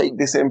 you take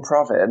this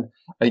improv in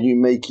and you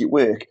make it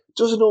work. It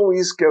doesn't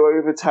always go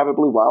over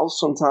terribly well.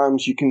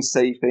 Sometimes you can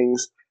say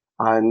things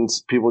and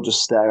people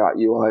just stare at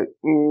you like,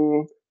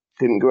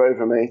 didn't go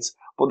over, mate.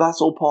 But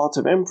that's all part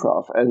of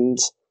improv. And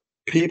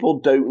people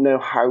don't know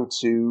how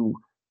to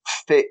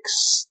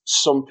fix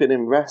something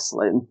in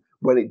wrestling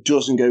when it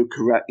doesn't go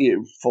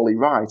fully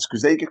right,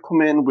 because they could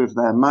come in with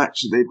their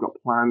match that they've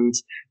got planned,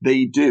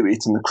 they do it,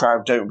 and the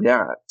crowd don't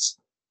react.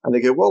 And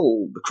they go,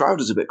 well, the crowd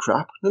is a bit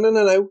crap.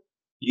 No.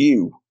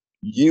 You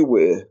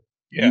were.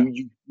 Yeah.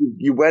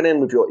 You went in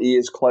with your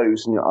ears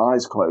closed and your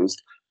eyes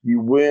closed. You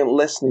weren't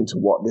listening to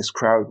what this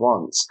crowd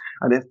wants.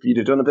 And if you'd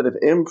have done a bit of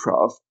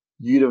improv,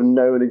 you'd have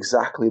known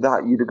exactly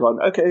that. You'd have gone,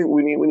 okay,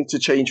 we need to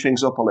change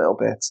things up a little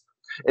bit.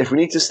 If we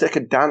need to stick a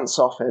dance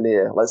off in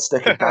here, let's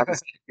stick a dance.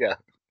 Yeah.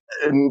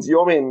 And you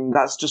know what I mean?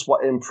 That's just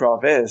what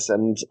improv is,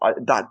 and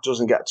that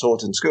doesn't get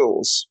taught in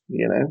schools,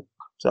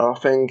 So I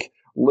think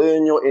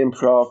learn your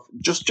improv.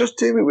 Just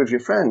do it with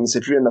your friends.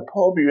 If you're in the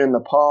pub, you're in the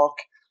park.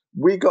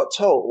 We got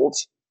told,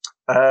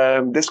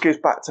 this goes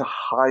back to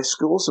high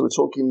school, so we're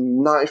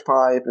talking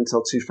 95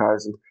 until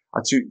 2000. I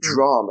took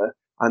drama,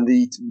 and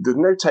there's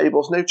no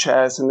tables, no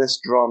chairs in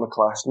this drama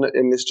class,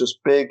 in this just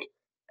big,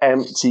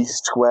 empty,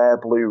 square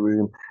blue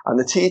room. And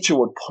the teacher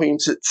would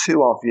point at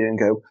 2 of you and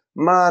go,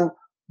 man,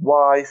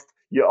 wife,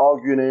 you're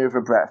arguing over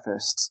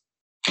breakfast.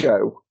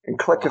 Go and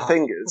click her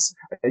fingers,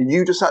 and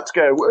you just had to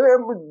go,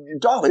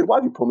 darling, why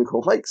have you put me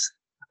cornflakes?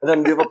 And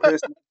then the other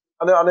person,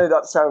 I know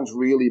that sounds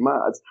really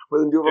mad, but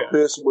then the other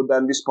person would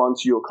then respond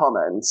to your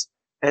comments,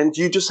 and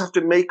you just have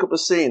to make up a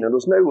scene, and there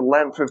was no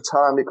length of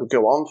time it could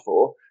go on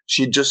for.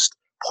 She'd just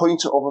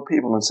point at other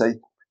people and say,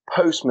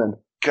 postman,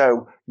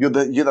 go, you're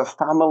the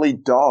family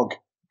dog,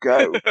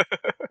 go.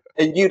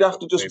 And you'd have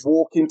to just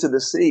walk into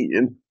the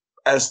scene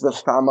as the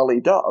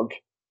family dog.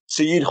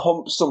 So you'd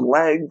hump some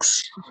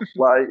legs.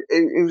 Like,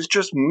 it was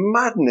just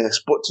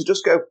madness. But to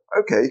just go,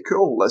 okay,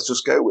 cool, let's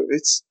just go with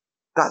it.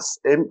 That's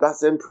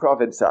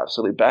improv at its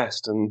absolute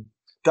best. And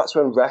that's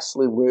when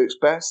wrestling works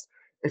best.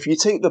 If you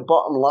take the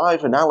Bottom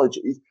Live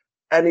analogy,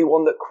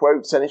 anyone that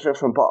quotes anything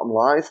from Bottom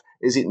Live,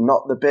 is it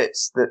not the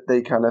bits that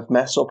they kind of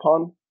mess up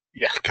on?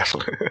 Yeah,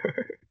 definitely.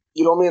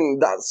 You know what I mean?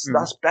 That's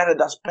better.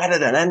 That's better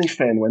than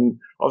anything. When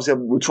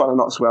obviously we're trying to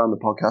not swear on the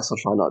podcast, I'll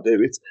try not to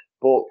do it.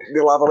 But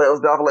they'll have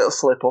a little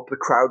slip up. The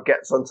crowd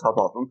gets on top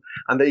of them,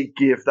 and they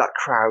give that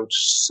crowd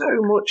so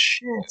much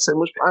shit, so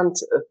much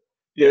banter.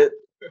 Yeah,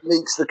 it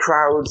makes the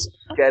crowds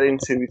get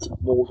into it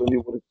more than they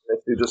would have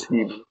if they just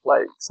human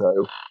play.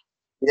 So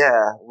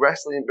yeah,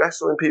 wrestling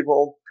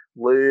people,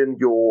 learn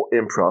your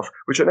improv.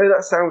 Which I know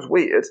that sounds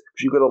weird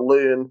because you've got to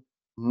learn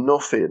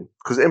nothing,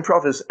 because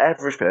improv is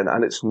everything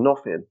and it's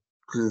nothing.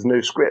 because there's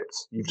no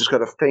script. You've just got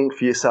to think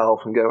for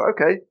yourself and go,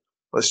 okay,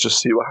 let's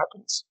just see what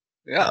happens.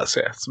 Yeah,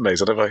 it's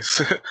amazing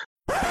advice.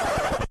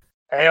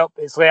 Hey up,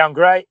 it's Leon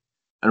Gray.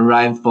 And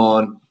Ryan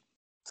Fawn.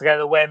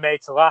 Together we're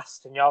made to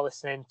last, and you're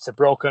listening to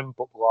Broken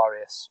But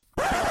Glorious.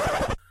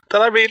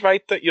 Did I read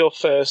right that your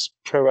first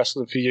Pro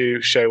Wrestling For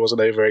You show was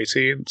an over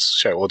 18s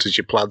show, or did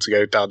you plan to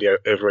go down the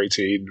over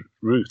 18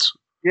 route?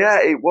 Yeah,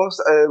 it was.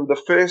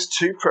 The first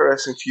 2 Pro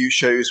Wrestling For You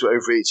shows were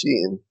over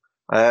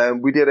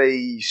 18. We did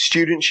a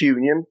students'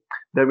 union,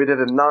 then we did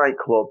a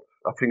nightclub,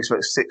 I think it's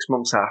about 6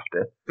 months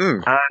after.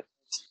 And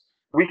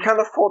we kind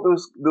of thought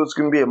there was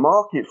going to be a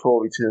market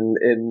for it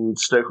in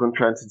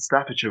Stoke-on-Trent and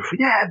Staffordshire.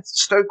 Yeah,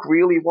 Stoke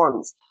really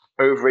wants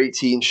over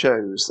 18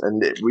 shows,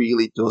 and it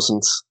really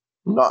doesn't.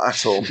 Not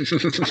at all.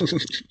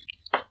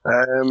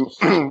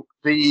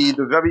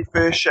 The very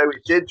first show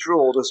it did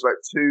draw, there's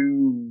about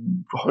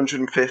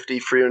 250,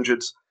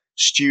 300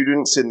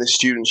 students in the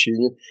Students'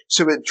 Union.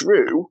 So it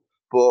drew,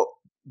 but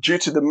due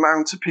to the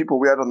amount of people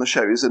we had on the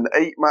show, it was an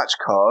 8-match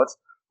card.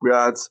 We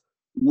had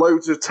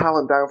loads of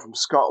talent down from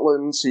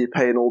Scotland, so you're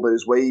paying all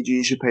those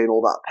wages, you're paying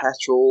all that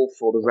petrol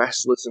for the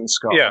wrestlers in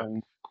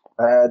Scotland.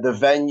 Yeah. The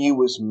venue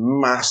was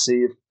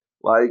massive.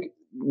 Like,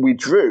 we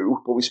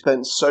drew, but we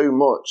spent so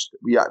much that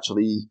we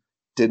actually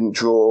didn't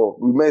draw.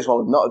 We may as well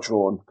have not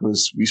drawn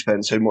because we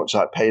spent so much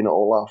like paying it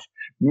all off.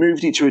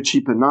 Moved it to a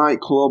cheaper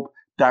nightclub,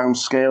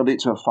 downscaled it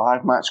to a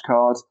 5-match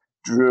card,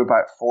 drew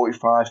about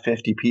 45,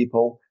 50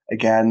 people.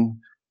 Again,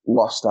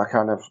 lost our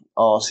kind of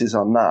arses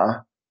on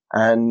that.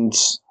 And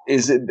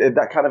is it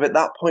that kind of at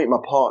that point, my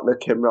partner,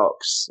 Kim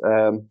Rocks,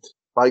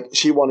 like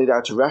she wanted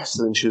out to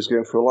wrestle and she was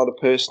going through a lot of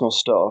personal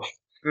stuff.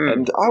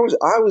 And I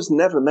was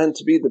never meant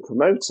to be the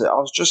promoter. I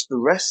was just the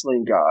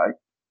wrestling guy,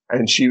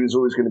 and she was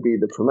always going to be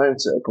the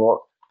promoter. But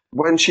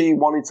when she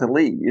wanted to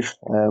leave,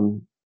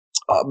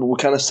 we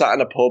kind of sat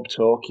in a pub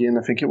talking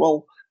and thinking,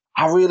 well,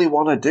 I really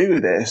want to do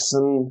this,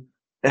 and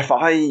if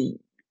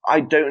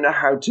I don't know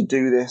how to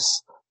do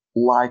this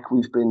like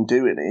we've been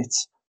doing it,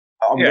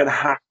 I'm gonna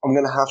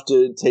have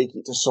to take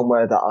it to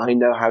somewhere that I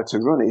know how to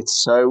run it.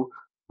 So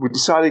we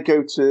decided to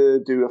go to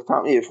do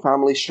a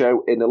family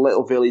show in a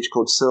little village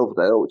called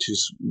Silverdale, which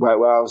is where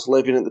I was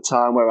living at the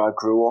time, where I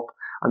grew up.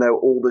 I know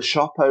all the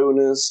shop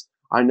owners.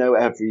 I know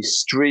every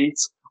street.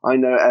 I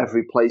know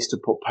every place to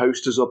put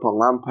posters up on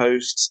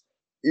lampposts.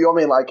 You know what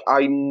I mean? Like,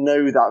 I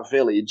know that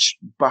village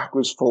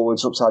backwards,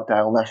 forwards, upside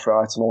down, left,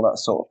 right, and all that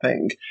sort of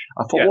thing.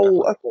 I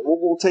thought,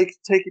 we'll take it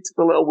to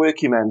the little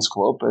working men's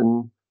club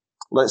and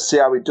let's see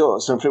how it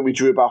does. So I think we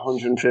drew about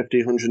 150,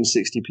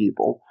 160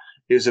 people.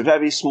 It was a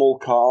very small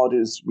card.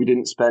 We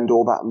didn't spend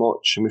all that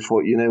much, and we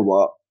thought, you know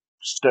what?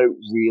 Stoke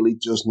really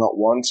does not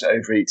want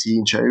over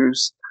 18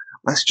 shows.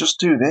 Let's just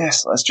do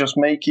this. Let's just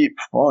make it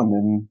fun.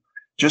 And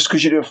just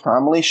because you do a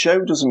family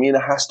show doesn't mean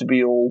it has to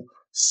be all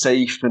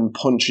safe and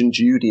Punch and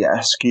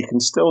Judy-esque. You can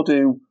still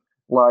do,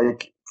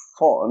 like,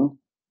 fun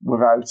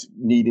without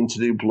needing to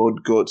do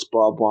blood, guts,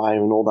 barbed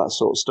wire, and all that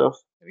sort of stuff.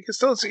 You can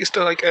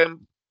still like,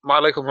 my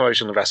local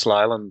promotion, Wrestle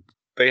Island,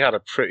 they had a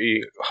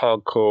pretty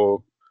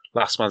hardcore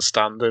last man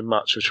standing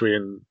match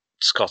between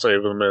Scott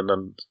Overman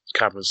and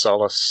Cameron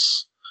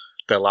Solis,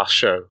 their last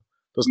show.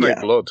 There's no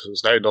blood,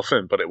 there's no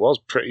nothing, but it was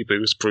pretty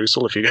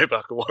brutal if you go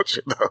back and watch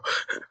it now.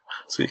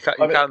 So you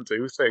can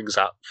do things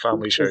at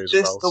family shows. Is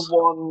this the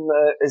one?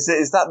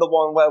 Is that the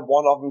one where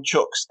one of them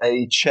chucks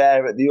a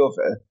chair at the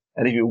other,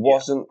 and if it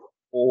wasn't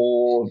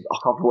for, I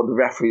can't remember what the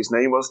referee's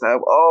name was now.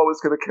 Oh,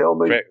 it's going to kill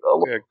me.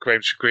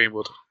 Graham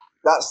Greenwood.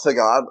 That's the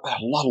guy. I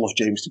love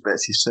James to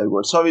bits. He's so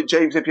good. Sorry,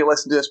 James, if you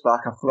listen to this back,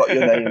 I forgot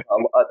your name.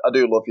 I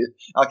do love you.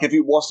 Like, if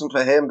it wasn't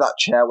for him, that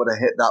chair would have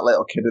hit that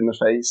little kid in the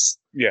face.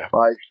 Yeah.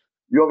 Like,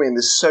 you know what I mean?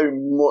 There's so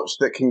much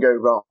that can go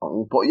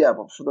wrong. But yeah,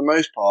 but for the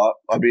most part,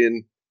 I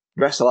mean,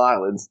 Wrestle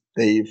Island,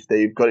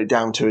 they've got it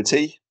down to a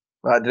T.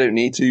 They don't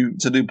need to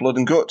do blood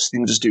and guts. They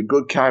can just do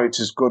good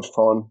characters, good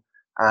fun,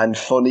 and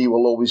funny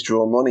will always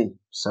draw money.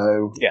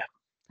 So yeah,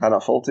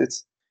 cannot fault it.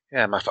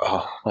 Yeah, my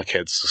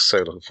kids are so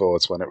looking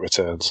forward to when it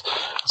returns.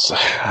 So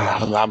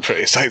I'm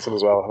pretty excited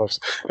as well.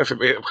 It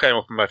came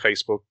up on my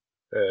Facebook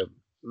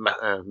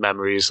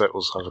memories.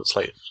 It's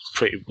like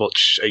pretty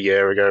much a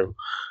year ago.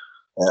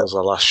 Yeah. That was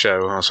our last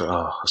show, and I was like,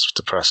 oh, that's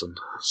depressing.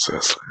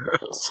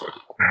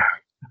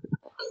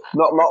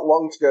 Not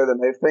long to go then,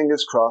 mate.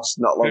 Fingers crossed,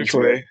 not long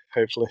to go.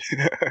 Hopefully.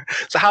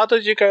 So how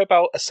did you go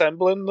about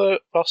assembling the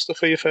roster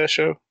for your first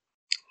show?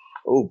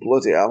 Oh,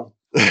 bloody hell.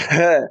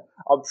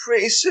 I'm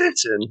pretty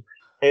certain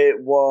it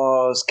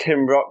was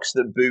Kim Rocks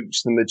that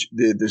booked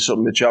the sort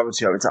of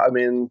majority of it. I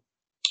mean,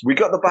 we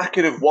got the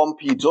backing of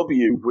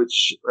 1PW,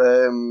 which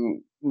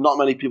not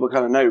many people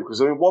kind of know, because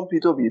I mean,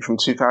 1PW from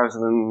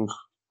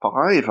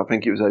 2005, I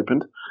think it was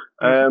opened.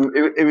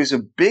 It was a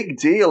big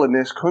deal in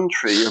this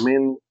country. I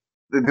mean,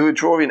 they were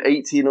drawing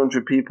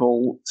 1,800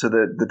 people to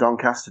the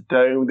Doncaster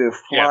Dome. They were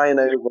flying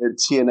over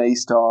TNA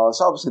stars.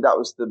 Obviously, that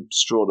was the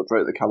straw that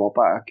broke the camel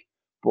back.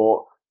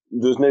 But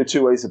there's no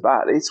two ways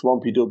about it.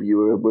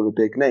 1PW were a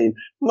big name.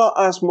 Not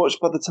as much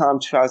by the time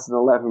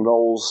 2011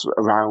 rolls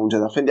around.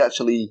 And I think they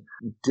actually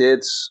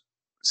did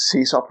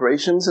cease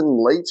operations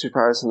in late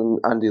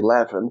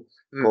 2011,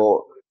 but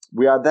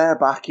we had their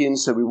backing,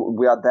 so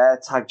we had their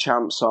tag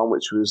champs on,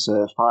 which was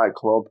Fight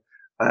Club.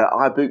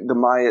 I booked the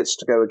Myats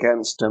to go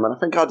against them, and I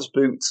think I just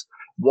booked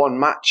one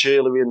match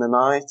earlier in the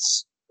night.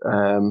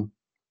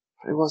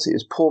 Who was it? It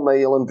was Paul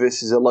Mayland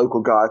versus a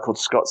local guy called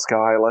Scott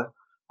Schuyler,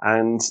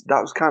 and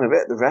that was kind of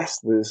it. The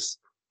rest was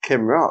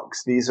Kim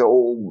Rocks. That's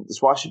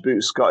why she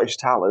booked Scottish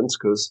talent,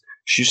 because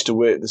she used to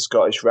work the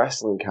Scottish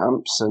wrestling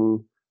camps,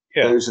 and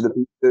those are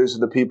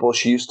the people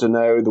she used to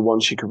know, the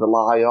ones she could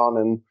rely on,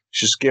 and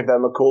just give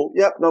them a call.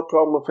 Yep, no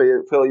problem.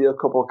 We'll fill you a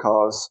couple of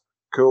cars.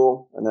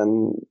 Cool. And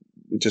then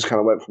it just kind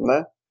of went from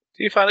there.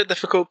 Do you find it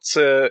difficult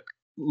to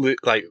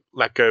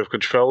let go of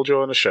control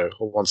during a show,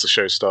 or once the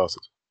show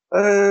started?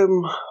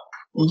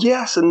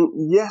 Yes and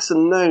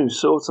no,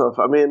 sort of.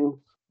 I mean,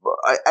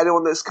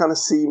 anyone that's kind of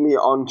seen me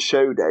on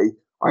show day,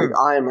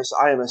 I am a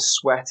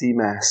sweaty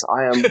mess.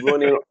 I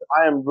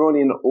am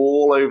running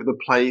all over the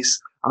place.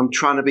 I'm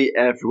trying to be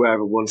everywhere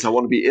at once. I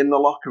want to be in the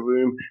locker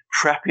room,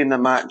 prepping the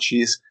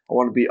matches. I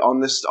want to be on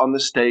the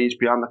stage,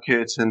 behind the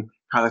curtain,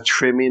 kind of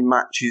trimming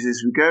matches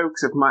as we go.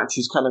 Because if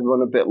matches kind of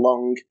run a bit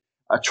long,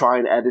 I try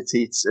and edit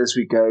it as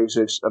we go.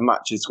 So if a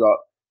match has got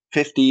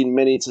 15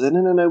 minutes, I say,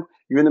 no,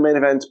 you're in the main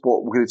event,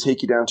 but we're going to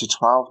take you down to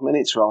 12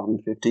 minutes rather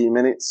than 15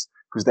 minutes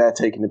because they're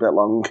taking a bit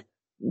long.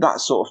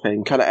 That sort of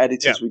thing, kind of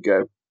edit as we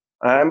go.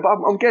 But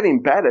I'm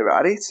getting better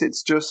at it.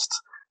 It's just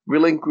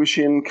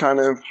relinquishing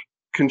kind of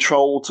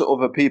control to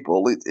other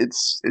people.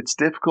 It's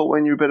difficult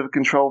when you're a bit of a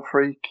control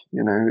freak.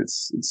 You know,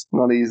 it's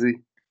not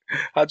easy.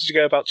 How did you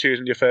go about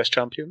choosing your first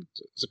champion?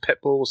 Was it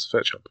Pitbull? Was the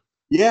first champion?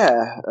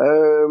 Yeah.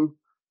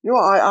 You know,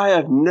 I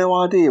have no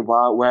idea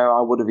where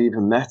I would have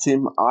even met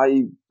him.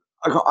 I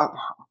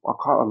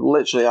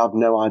literally have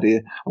no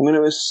idea. I'm going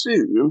to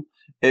assume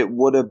it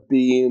would have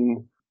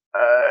been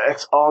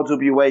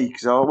RWA,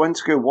 because I went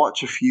to go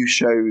watch a few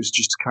shows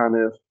just to kind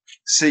of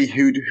see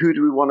who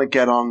do we want to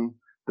get on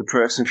the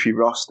person fee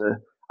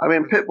roster. I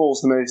mean,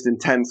 Pitbull's the most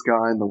intense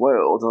guy in the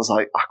world. I was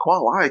like, I quite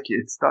like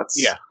it. That's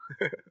you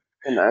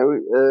know.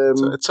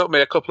 So it took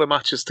me a couple of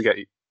matches to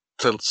get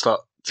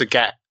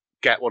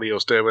what he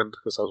was doing,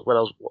 because when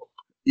I was.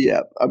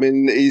 Yeah, I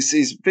mean,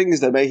 he's things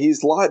that mate.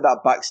 He's like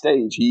that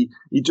backstage. He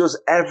does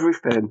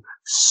everything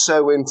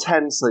so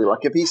intensely.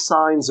 Like if he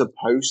signs a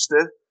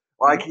poster,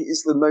 like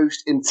it's the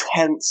most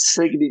intense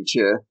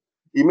signature.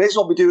 He may as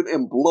well be doing it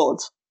in blood.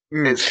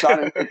 It's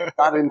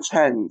that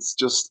intense.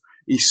 Just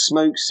he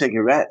smokes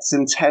cigarettes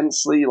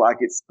intensely, like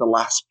it's the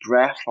last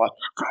breath. Like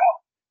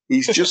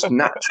he's just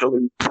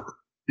naturally,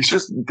 he's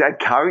just dead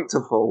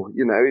characterful.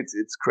 You know,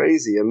 it's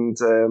crazy. And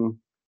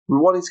we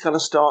wanted to kind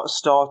of start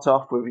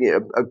off with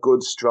a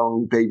good,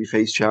 strong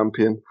babyface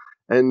champion,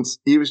 and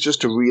he was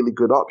just a really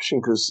good option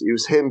because it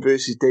was him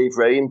versus Dave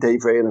Ray, a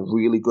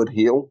really good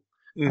heel.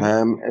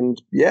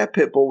 And yeah,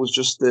 Pitbull was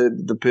just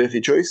the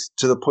perfect choice,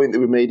 to the point that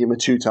we made him a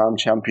 2-time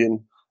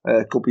champion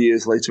a couple of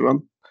years later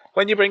on.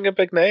 When you bring in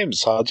big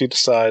names, how do you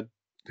decide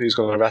who's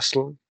going to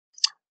wrestle?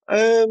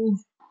 I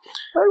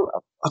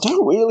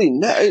don't really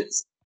know.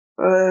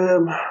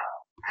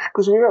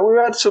 Because we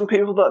had some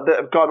people that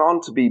have gone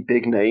on to be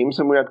big names,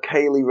 and we had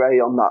Kaylee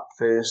Ray on that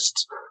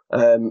first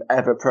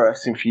ever Pro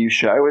Wrestling Fuse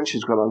show, and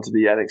she's gone on to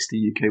be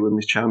NXT UK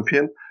Women's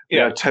Champion.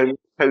 Yeah,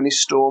 Tony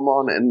Storm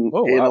on, and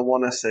I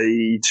want to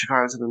say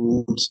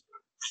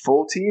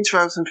 2014,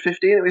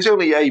 2015. It was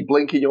only a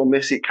blink and you'll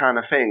miss it kind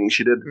of thing.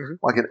 She did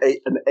like an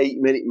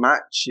 8-minute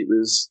match. It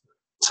was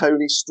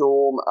Tony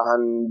Storm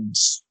and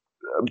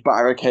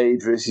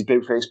Barricade versus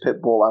Babyface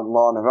Pitbull and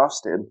Lana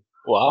Austin.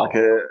 Wow.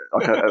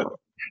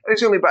 It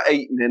was only about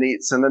 8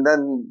 minutes, and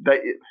then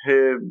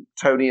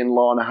Tony and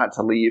Lana had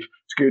to leave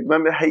to go.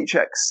 Remember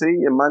HXC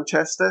in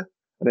Manchester,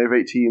 an over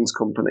 18s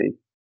company?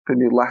 I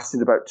think it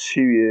lasted about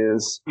 2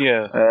 years.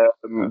 Yeah.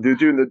 They were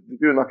doing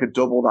like a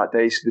double that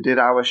day, so they did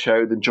our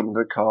show, then jumped in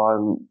the car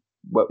and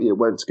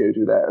went to go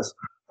do theirs.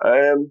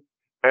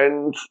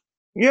 And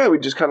yeah, we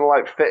just kind of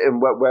like fit in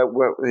where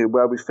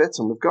we fit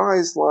in with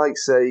guys like,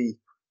 say,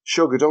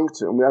 Sugar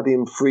Duncton. We had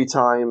him 3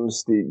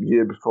 times the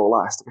year before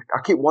last. I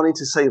keep wanting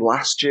to say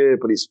last year,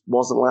 but it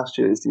wasn't last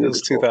year. It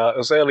was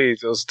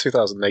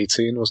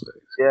 2018, wasn't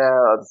it?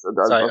 Yeah.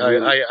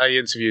 I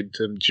interviewed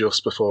him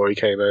just before he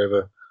came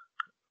over.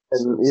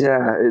 And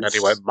and he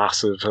went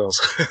massive.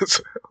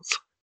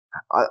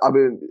 I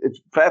mean, it's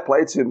fair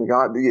play to him. The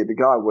guy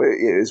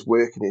is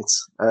working it.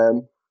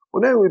 Well,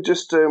 no, we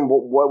just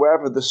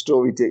wherever the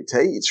story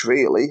dictates,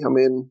 really. I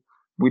mean,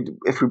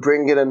 if we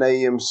bring in a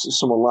name,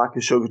 someone like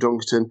a Sugar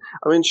Duncton,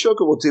 I mean,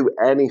 Sugar will do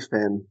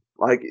anything.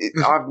 Like,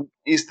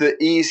 he's the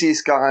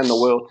easiest guy in the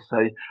world to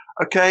say,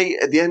 okay,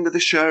 at the end of the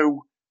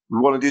show, we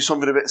want to do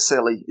something a bit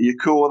silly. Are you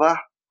cool with that?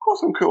 Of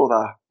course I'm cool with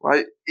that.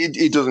 Right?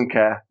 He doesn't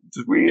care.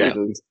 Just really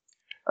doesn't.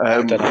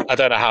 I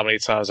don't know how many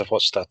times I've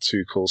watched that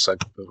Too Cool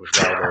segment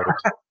with Ry Lloyd.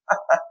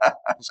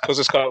 It's because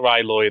it's got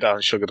Ry Lloyd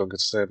and Sugar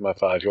Duncton in my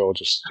 5-year-old.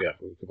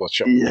 We could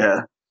watch it.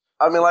 Yeah.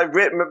 I mean, like,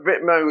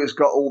 Ritmo has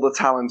got all the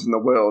talent in the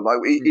world. Like,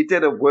 he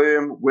did a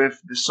worm with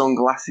the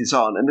sunglasses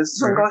on, and the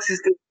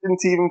sunglasses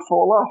didn't even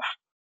fall off.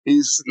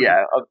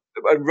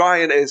 And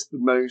Ryan is the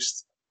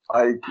most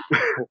like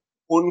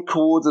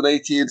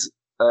uncoordinated,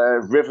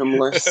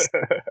 rhythmless,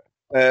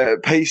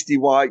 pasty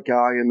white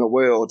guy in the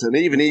world, and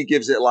even he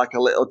gives it like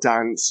a little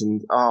dance,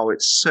 and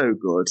it's so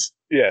good.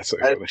 Yeah, so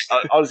funny.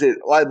 Honestly,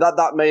 like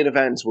that main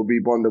event will be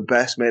one of the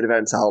best main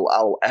events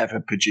I'll ever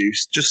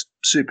produce. Just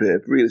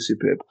superb, really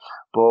superb.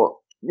 But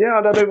yeah,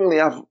 I don't really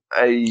have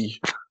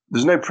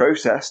there's no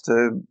process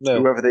to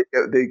whoever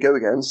they go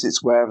against.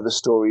 It's wherever the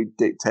story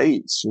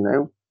dictates, you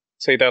know.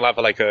 So you don't have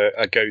like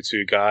a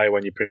go-to guy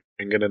when you bring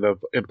in an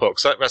input.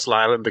 Because at Wrestle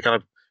Island, they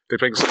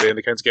bring something in,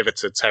 they kind of give it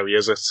to Terry,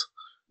 is it?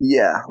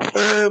 Yeah.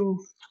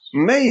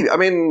 Maybe. I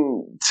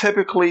mean,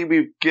 typically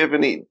we've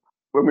given it,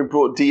 when we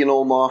brought Dean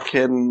Allmark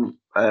in,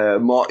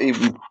 we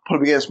put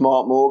him against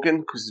Mark Morgan,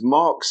 because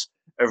Mark's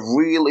a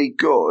really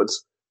good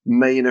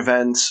main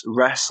event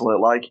wrestler.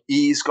 Like,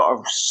 he's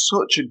got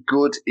such a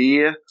good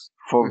ear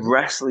for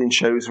wrestling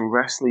shows and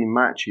wrestling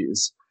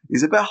matches.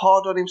 He's a bit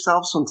hard on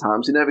himself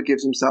sometimes. He never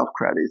gives himself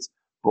credit,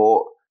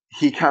 but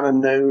he kind of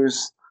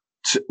knows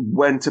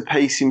when to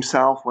pace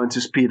himself, when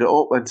to speed it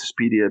up, when to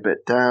speed it a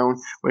bit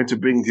down, when to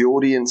bring the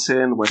audience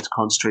in, when to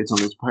concentrate on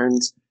his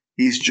opponents.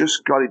 He's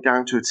just got it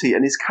down to a T,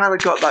 and he's kind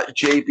of got that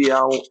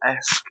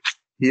JBL-esque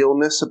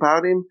heelness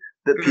about him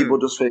that people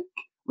just think,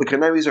 look, I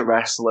know he's a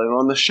wrestler, and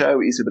on the show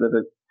he's a bit of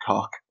a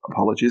cock.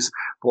 Apologies,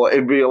 but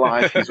in real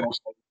life he's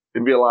also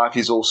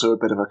a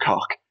bit of a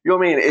cock. You know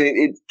what I mean?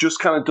 It just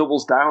kind of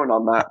doubles down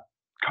on that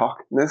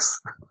cockness.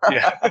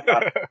 Yeah.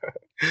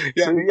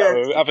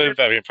 I've been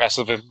very impressed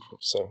with him.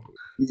 So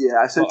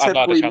yeah, so I've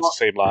not had a chance to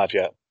see him live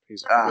yet.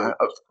 He's really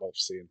I've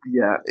seen.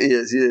 Yeah, he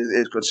is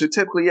good. So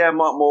typically,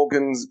 Mark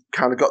Morgan's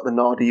kind of got the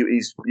nod. He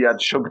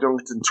had Shug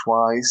Duncton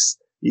twice.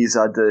 He's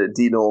had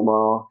Dean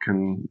Allmark,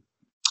 and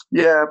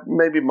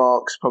maybe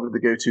Mark's probably the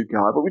go-to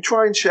guy. But we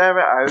try and share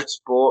it out.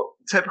 But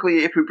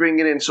typically, if we're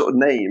bringing in sort of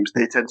names,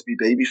 they tend to be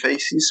baby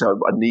faces. So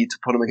I need to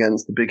put them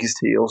against the biggest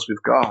heels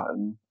we've got.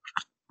 And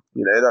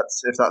you know,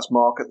 if that's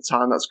Mark at the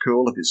time, that's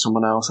cool. If it's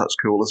someone else, that's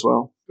cool as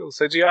well. Cool.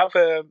 So do you have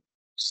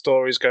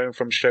stories going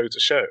from show to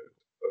show,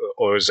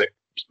 or is it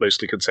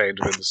mostly contained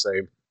within the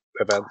same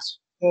events?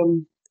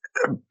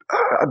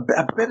 A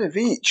bit of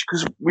each,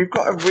 because we've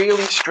got a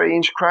really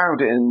strange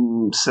crowd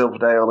in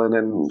Silverdale and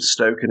in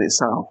Stoke in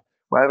itself.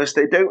 Whereas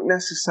they don't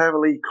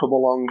necessarily come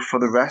along for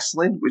the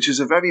wrestling, which is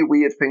a very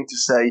weird thing to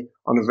say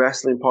on a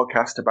wrestling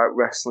podcast about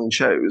wrestling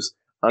shows.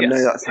 I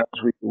know that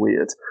sounds really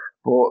weird,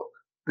 but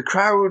the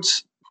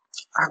crowds.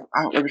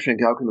 Let me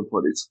think. How can I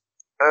put it?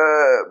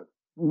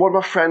 One of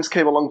my friends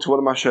came along to one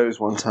of my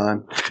shows one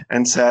time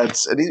and said,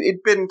 and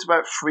he'd been to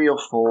about 3 or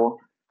 4,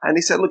 and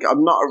he said, "Look,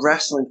 I'm not a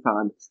wrestling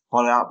fan,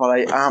 but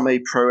I am a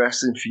pro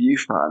wrestling for you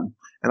fan."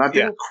 And I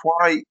didn't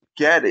quite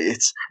get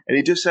it, and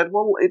he just said,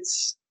 "Well,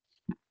 it's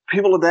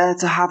people are there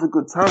to have a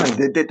good time.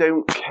 They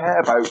don't care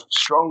about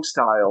strong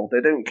style. They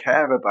don't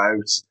care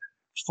about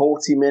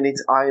 40-minute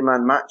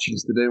Ironman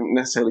matches. They don't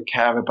necessarily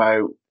care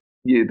about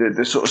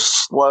the sort of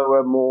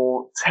slower,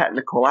 more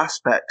technical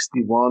aspects.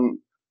 They want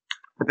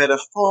a bit of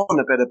fun,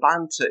 a bit of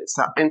banter. It's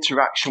that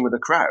interaction with the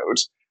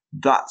crowd.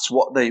 That's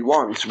what they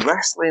want.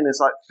 Wrestling is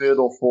like 3rd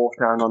or 4th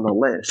down on the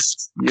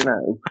list, you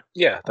know."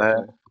 Yeah.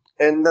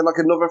 And then like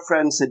another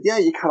friend said, "Yeah,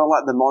 you kind of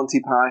like the Monty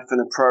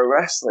Python of pro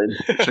wrestling."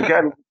 Which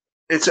again,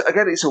 it's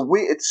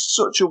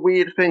such a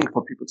weird thing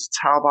for people to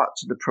tell that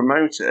to the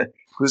promoter,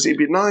 because it'd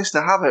be nice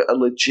to have a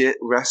legit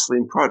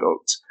wrestling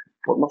product,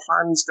 but my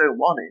fans don't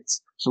want it.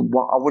 So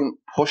I wouldn't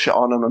push it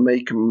on them and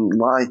make them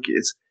like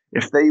it.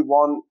 If they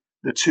want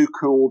the Too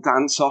Cool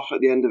dance-off at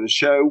the end of the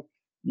show,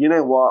 you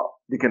know what?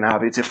 They can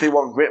have it. If they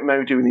want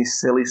Ritmo doing his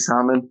silly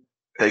salmon,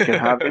 they can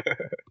have it.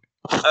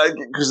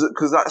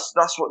 Because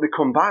that's what they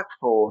come back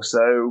for.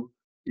 So,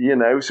 you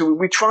know, so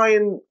we try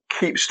and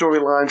keep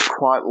storylines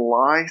quite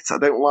light. I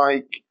don't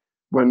like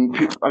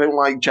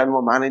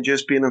general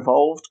managers being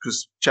involved,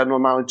 because general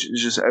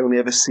managers just only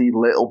ever see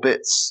little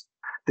bits.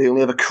 They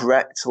only ever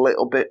correct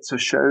little bits of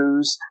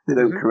shows. They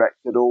don't correct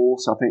it all.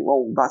 So I think,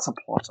 well, that's a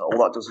plot hole.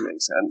 That doesn't make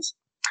sense.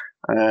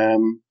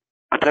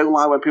 I don't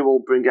like when people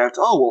bring out,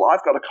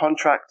 I've got a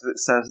contract that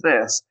says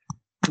this.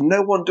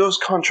 No one does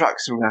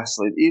contracts in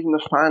wrestling. Even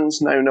the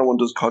fans know no one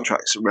does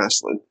contracts in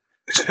wrestling.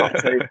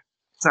 It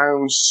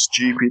sounds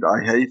stupid. I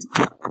hate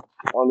it.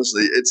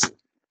 Honestly, it's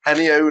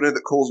any owner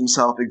that calls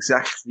himself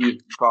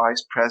executive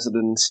vice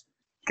president,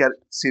 get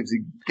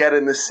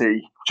in the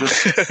sea.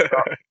 Just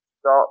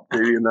start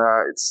doing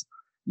that. It's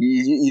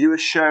you do a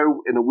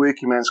show in a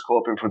working men's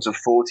club in front of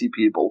 40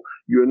 people.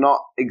 You are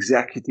not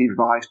executive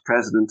vice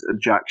president of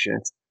jack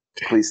shit.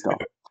 Please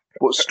stop.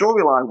 But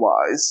storyline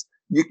wise,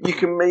 you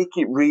can make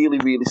it really,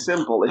 really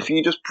simple if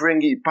you just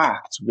bring it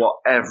back to what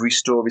every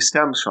story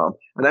stems from.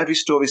 And every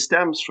story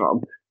stems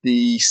from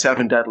the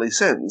 7 deadly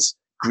sins: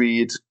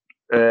 greed,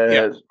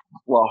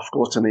 sloth,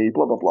 gluttony,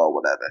 blah, blah, blah,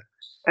 whatever.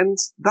 And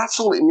that's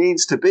all it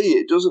needs to be.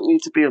 It doesn't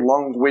need to be a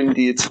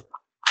long-winded,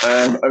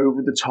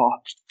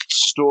 over-the-top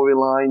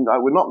storyline.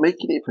 We're not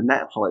making it for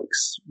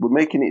Netflix. We're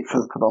making it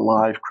for the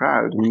live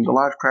crowd. I mean, the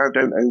live crowd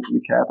don't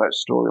overly care about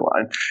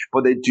storyline,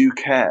 but they do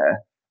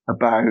care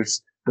about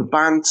the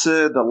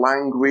banter, the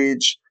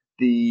language,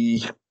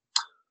 the...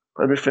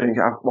 Let me think,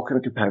 what can I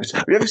compare it to?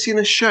 Have you ever seen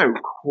a show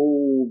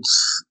called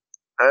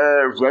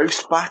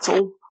Roast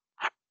Battle?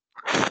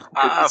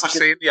 I've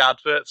seen the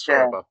adverts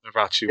for it, but I've never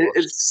actually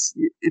watched.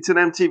 It's an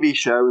MTV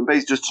show, and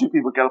basically just two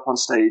people get up on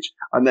stage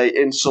and they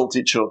insult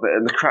each other,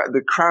 and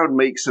the crowd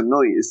makes a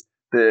noise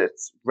that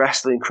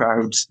wrestling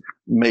crowds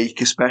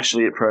make,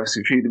 especially at Pro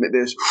Wrestling. If you admit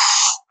this,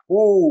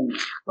 ooh,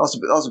 that's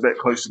a bit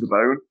close to the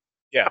bone.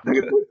 Yeah.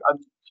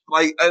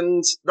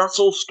 And that's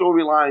all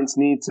storylines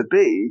need to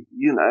be,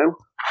 you know.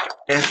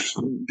 If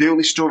the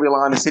only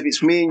storyline is if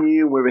it's me and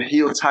you, we're a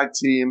heel tag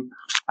team,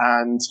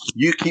 and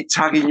you keep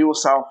tagging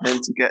yourself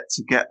in to get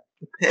the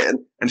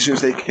pin, and as soon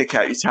as they kick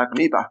out, you tag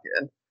me back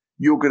in,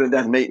 you're going to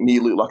then make me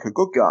look like a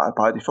good guy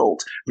by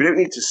default. We don't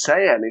need to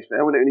say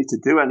anything. We don't need to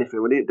do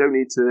anything. We don't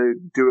need to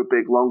do a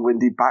big,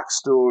 long-winded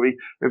backstory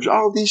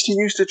of, these two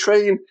used to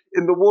train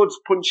in the woods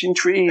punching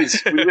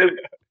trees. We don't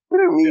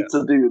need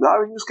to do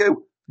that. We just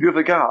go, the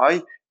other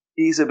guy,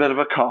 he's a bit of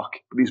a cock,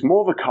 but he's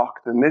more of a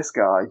cock than this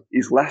guy.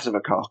 He's less of a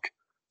cock.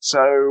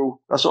 So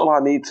that's all I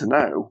need to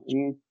know.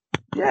 And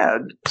yeah,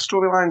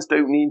 storylines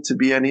don't need to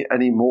be any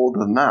more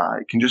than that.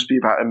 It can just be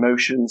about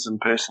emotions and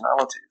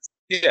personalities.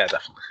 Yeah,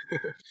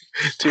 definitely.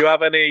 Do you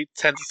have any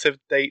tentative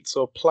dates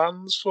or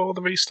plans for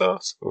the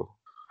restart?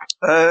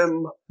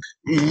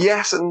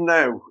 Yes and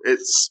no.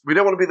 We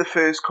don't want to be the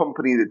first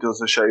company that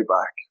does a show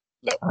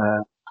back.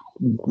 No.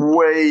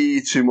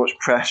 Way too much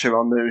pressure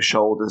on those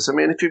shoulders. I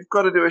mean, if you've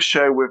got to do a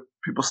show with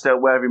people still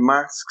wearing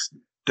masks,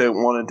 don't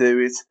want to do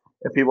it.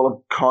 If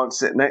people can't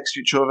sit next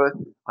to each other,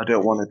 I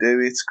don't want to do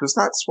it, because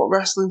that's what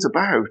wrestling's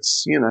about,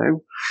 you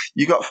know.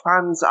 You got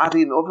fans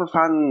adding other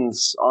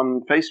fans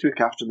on Facebook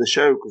after the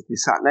show because they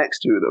sat next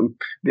to them,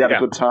 they had a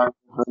good time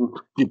with them,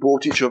 they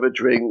bought each other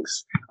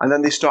drinks, and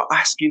then they start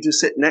asking to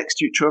sit next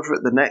to each other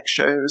at the next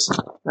shows.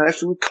 Now,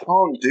 if we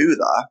can't do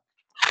that,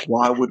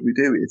 why would we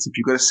do it? If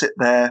you've got to sit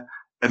there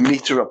a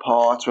metre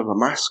apart with a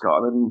mask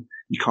on and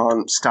you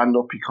can't stand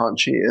up, you can't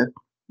cheer,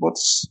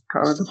 what's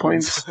kind of the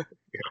point?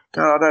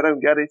 I don't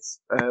get it.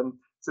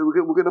 So we're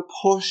going to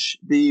push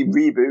the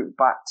reboot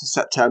back to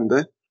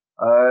September,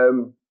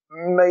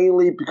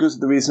 mainly because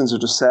of the reasons I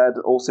just said,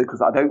 also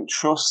because I don't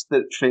trust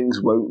that things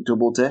won't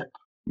double dip.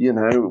 You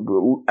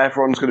know,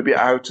 everyone's going to be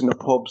out in the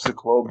pubs, the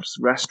clubs,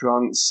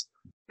 restaurants.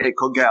 It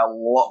could get a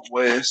lot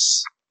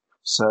worse.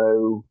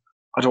 So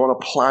I don't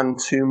want to plan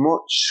too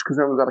much, because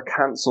then we've got to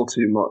cancel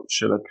too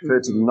much, and I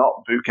prefer to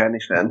not book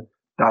anything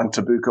than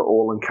to book it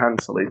all and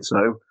cancel it. So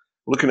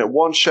we're looking at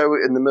one show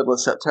in the middle of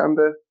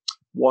September,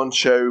 one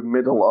show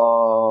middle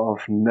of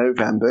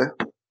November.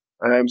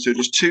 So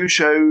just two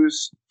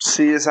shows,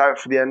 see us out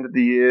for the end of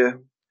the year,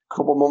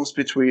 couple months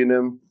between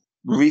them,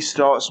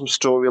 restart some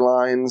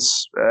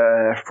storylines,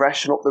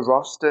 freshen up the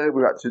roster.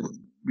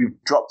 We've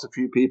dropped a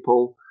few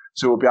people,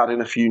 so we'll be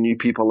adding a few new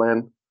people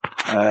in.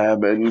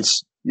 And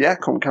yeah,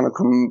 come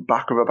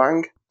back with a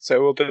bang.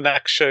 So will the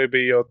next show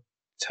be your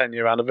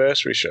 10-year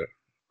anniversary show?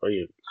 Or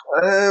you?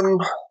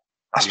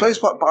 I suppose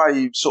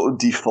by sort of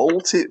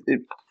default,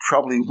 it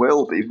probably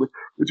will be.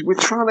 We're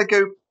trying to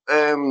go,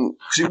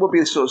 because it will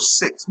be sort of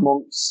 6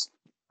 months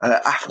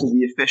after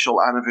the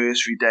official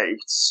anniversary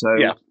date. So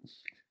yeah.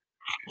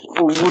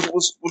 We'll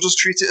just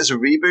treat it as a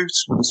reboot.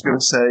 We're just going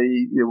to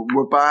say,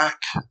 we're back,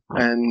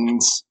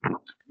 and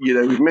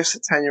we've missed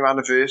the 10-year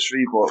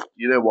anniversary, but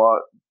you know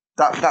what?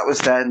 That was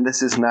then.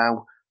 This is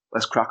now.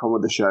 Let's crack on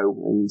with the show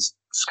and just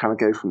kind of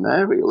go from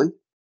there, really.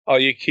 Are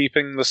you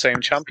keeping the same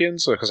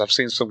champions? Because I've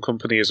seen some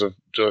companies have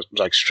just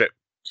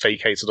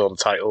vacated all the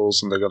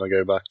titles and they're going to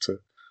go back to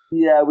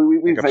we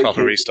a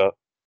proper restart.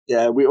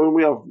 Yeah, we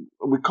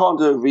can't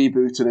do a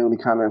reboot and only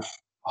kind of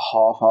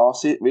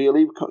half-arse it,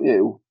 really.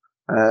 Because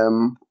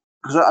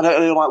I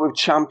don't know, like with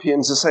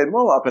champions, they're saying,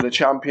 well, I've been a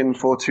champion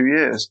for 2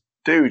 years.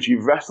 Dude,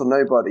 you've wrestled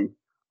nobody.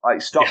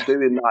 Stop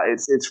doing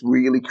that. It's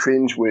really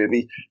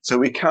cringeworthy. So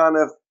we kind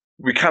of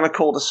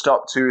called a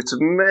stop to it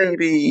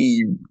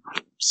maybe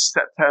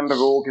September,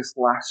 August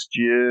last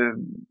year,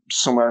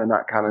 somewhere in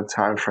that kind of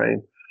time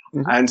frame,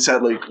 and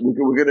said, we're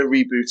going to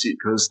reboot it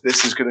because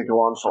this is going to go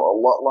on for a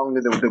lot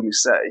longer than we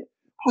say.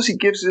 Plus, it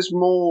gives us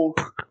more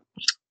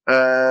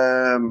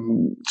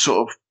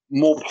sort of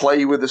more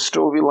play with the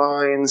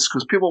storylines,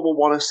 because people will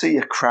want to see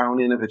a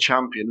crowning of a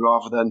champion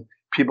rather than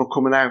people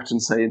coming out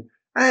and saying,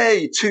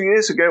 hey, 2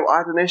 years ago I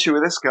had an issue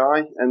with this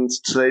guy, and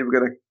today we're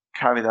going to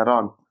carry that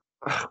on.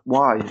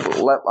 Why?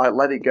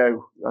 Let it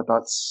go.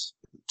 That's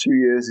 2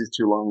 years is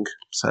too long.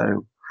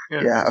 So,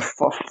 a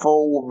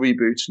full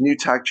reboot. New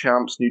tag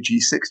champs, new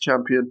G6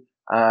 champion,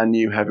 and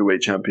new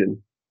heavyweight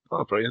champion.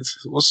 Oh, brilliant.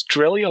 Was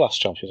Drill your last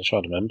champion? I'm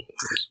trying to remember.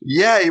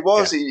 Yeah, he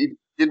was. Yeah. He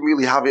didn't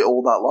really have it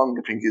all that long.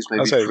 I think it was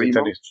maybe 3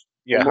 months.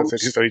 I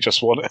think he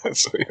just won it.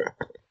 So,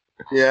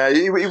 yeah,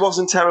 he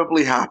wasn't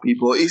terribly happy,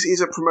 but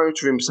he's a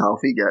promoter himself.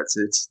 He gets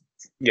it.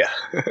 Yeah.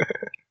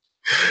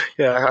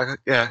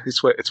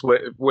 It's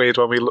weird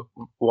when we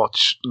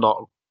watch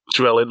not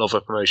Drill in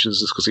other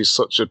promotions, because he's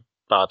such a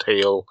bad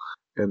heel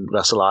in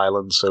Wrestle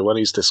Island. So when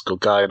he's this good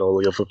guy and all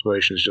the other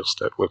promotions,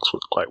 just it looks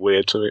quite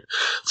weird to me.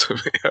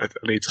 I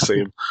need to see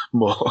him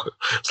more.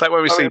 It's like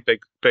when we see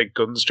Big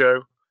Guns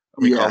Joe,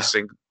 and we can't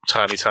sing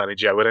Tiny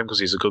Joe with him because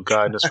he's a good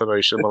guy in this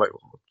promotion. We're like,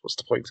 what's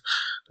the point?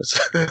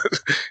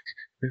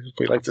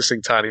 We like to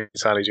sing Tiny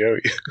Joe.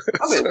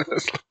 I mean,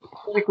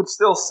 we could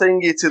still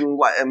sing it and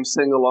let him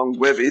sing along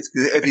with it.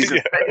 Because if he's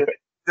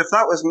if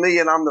that was me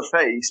and I'm the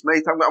face,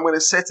 mate, I'm going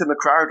to sit in the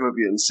crowd with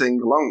you and sing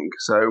along.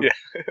 So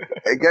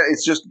again, it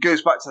just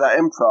goes back to that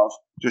improv.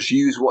 Just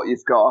use what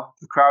you've got.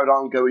 The crowd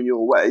aren't going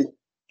your way.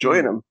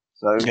 Join them.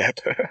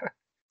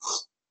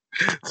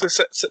 So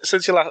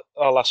since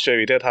our last show,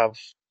 you did have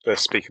the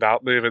Speaking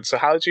Out movement. So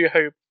how do you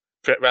hope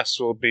BritWres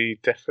will be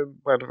different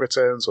when it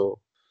returns, or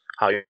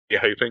how you're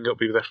hoping it'll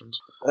be different?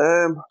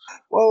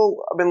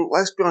 Well, I mean,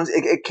 let's be honest,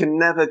 it can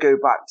never go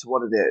back to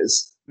what it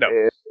is. No.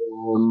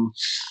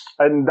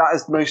 And that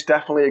is most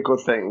definitely a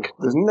good thing.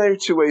 There's no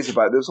two ways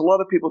about it. There's a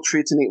lot of people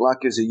treating it like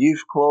it's a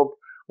youth club,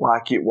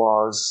 like it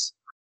was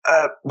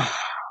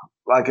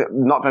like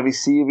not very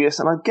serious.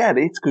 And I get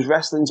it, because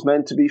wrestling's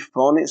meant to be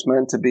fun. It's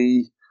meant to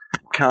be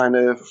kind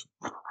of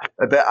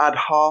a bit ad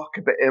hoc,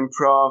 a bit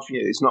improv.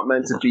 You know, it's not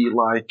meant to be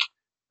like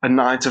a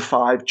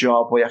 9-to-5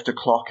 job where you have to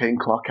clock in,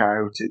 clock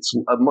out. It's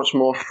a much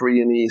more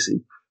free and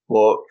easy.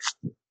 But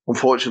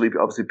unfortunately,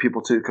 obviously,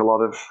 people took a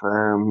lot of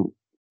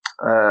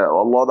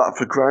that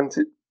for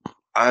granted,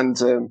 and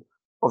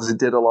obviously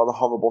did a lot of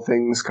horrible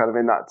things kind of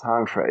in that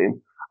time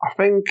frame. I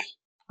think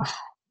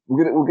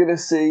we're gonna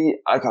see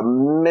like a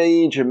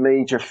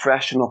major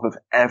freshen up of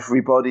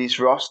everybody's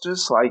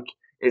rosters. Like,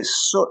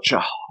 it's such a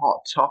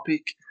hot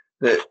topic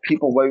that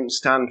people won't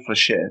stand for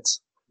shit.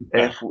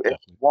 If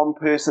one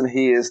person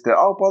hears that,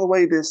 oh, by the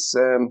way,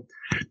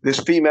 this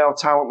female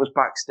talent was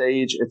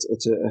backstage at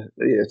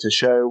a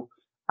show,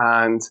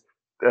 and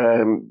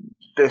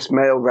this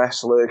male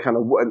wrestler kind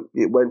of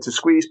went to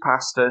squeeze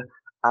past her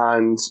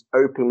and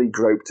openly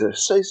groped her,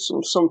 say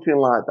something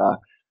like that.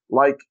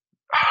 Like,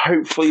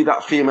 hopefully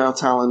that female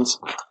talent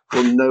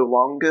will no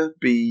longer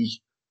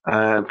be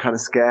kind of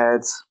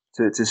scared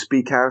to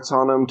speak out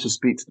on them, to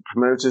speak to the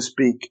promoter,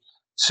 speak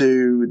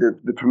to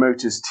the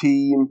promoter's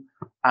team,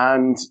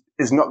 and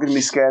is not going to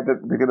be scared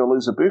that they're going to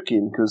lose a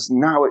booking, because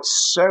now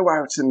it's so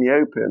out in the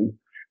open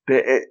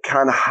that it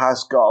kind of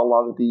has got a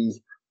lot of the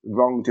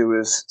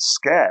wrongdoers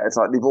scared. It's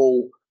like they've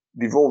all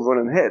run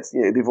and hid.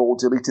 You know, they've all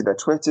deleted their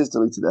Twitters,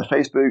 deleted their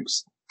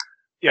Facebooks.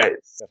 Yeah,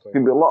 it's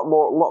going to be a lot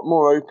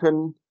more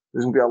open.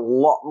 There's going to be a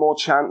lot more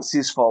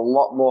chances for a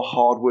lot more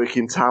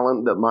hardworking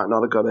talent that might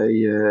not have got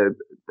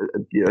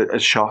a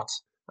shot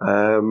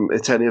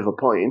at any other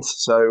point.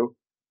 So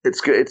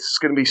it's going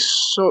to be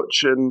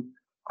such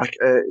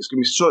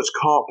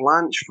carte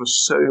blanche for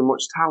so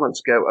much talent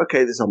to go,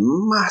 okay, there's a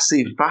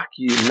massive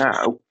vacuum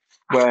now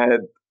where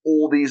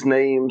all these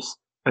names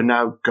are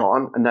now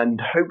gone and then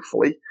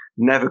hopefully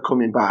never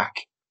coming back.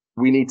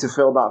 We need to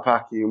fill that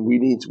vacuum. We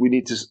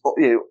need to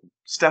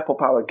step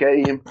up our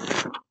game,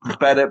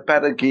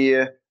 better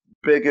gear,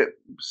 bigger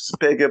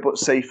but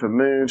safer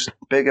moves,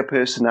 bigger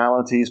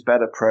personalities,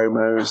 better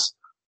promos,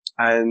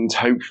 and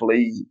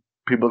hopefully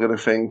people are going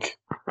to think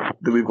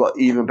that we've got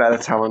even better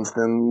talent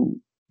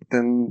than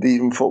they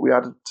even thought we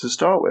had to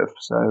start with.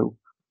 So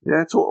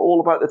yeah, it's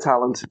all about the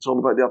talent. It's all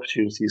about the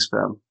opportunities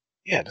for them.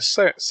 Yeah, there's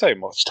so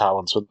much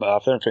talent with that. I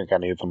don't think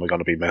any of them are going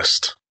to be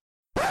missed.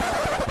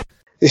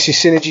 This is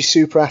Synergy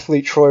Super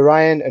Athlete Troy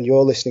Ryan, and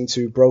you're listening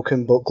to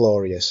Broken But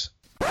Glorious.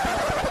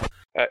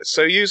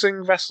 So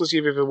using wrestlers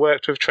you've either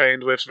worked with,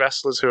 trained with,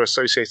 wrestlers who are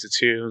associated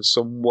to you in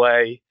some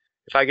way,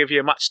 if I give you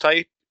a match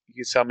type,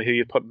 you can tell me who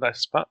you'd put in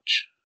this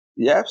match?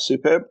 Yeah,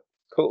 superb.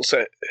 Cool.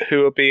 So who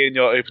will be in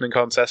your opening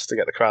contest to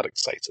get the crowd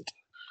excited?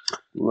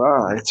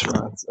 Right.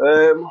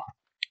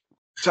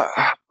 So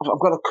I've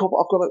got a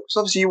couple.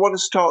 So obviously you want to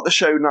start the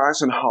show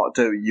nice and hot,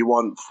 don't you? You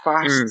want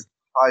fast,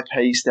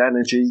 high-paced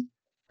energy.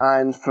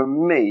 And for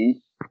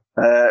me,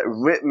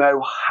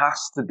 Ritmo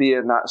has to be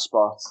in that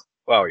spot.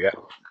 Well, yeah.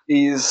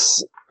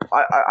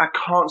 I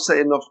can't say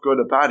enough good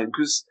about him,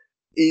 because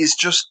is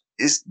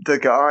the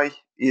guy.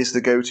 He is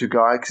the go-to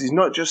guy, because he's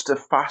not just a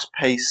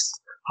fast-paced,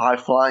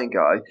 high-flying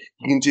guy.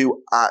 He can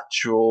do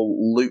actual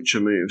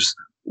lucha moves.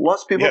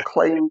 Lots of people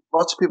claim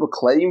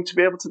to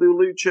be able to do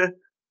lucha.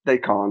 They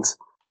can't.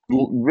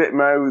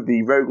 Ritmo,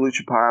 the Rogue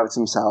Lucha Pirate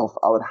himself,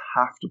 I would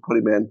have to put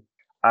him in.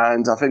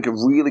 And I think a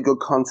really good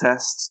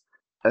contest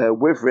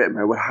with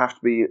Ritmo would have to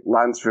be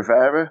Lance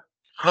Rivera.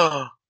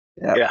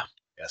 Yeah.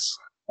 Yes.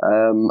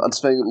 I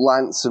just think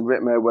Lance and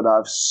Ritmo would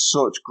have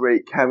such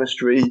great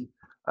chemistry.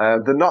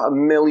 They're not a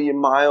million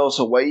miles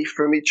away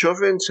from each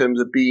other in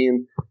terms of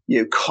being,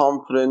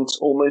 confident,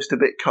 almost a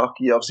bit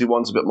cocky. Obviously,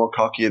 one's a bit more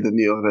cockier than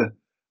the other.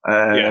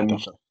 Yeah,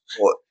 definitely.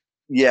 But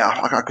yeah,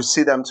 I could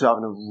see them two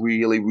having a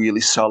really,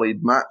 really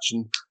solid match.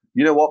 And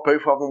you know what?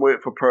 Both of them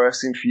work for Pro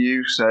Wrestling for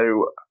You,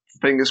 so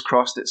fingers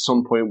crossed at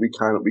some point we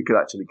could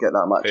actually get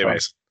that match.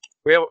 Anyways,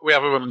 we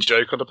have a running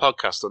joke on the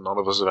podcast that none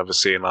of us have ever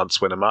seen Lance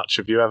win a match.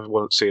 Have you ever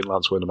seen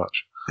Lance win a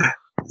match?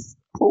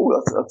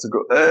 Oh, that's a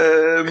good.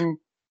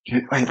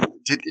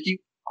 Did you?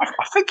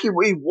 I think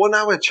we won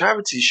our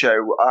charity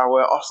show,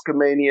 our Oscar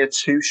Mania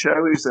 2 show.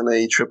 He was in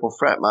a triple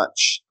threat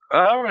match.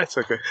 Oh, right,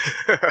 okay.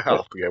 I'll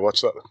have to go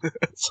watch that.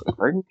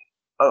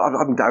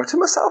 I'm doubting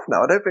myself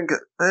now. I don't think...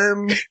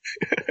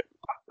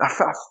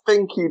 I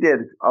think he did.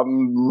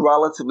 I'm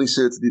relatively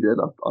certain he did.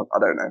 I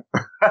don't know.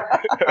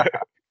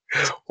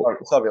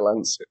 Sorry,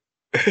 Lance.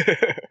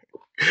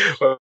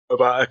 What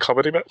about a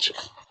comedy match?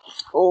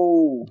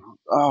 Oh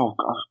God!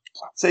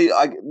 See,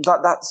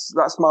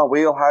 that's my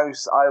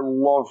wheelhouse. I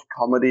love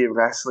comedy and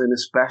wrestling,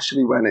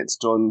 especially when it's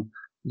done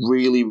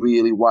really,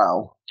 really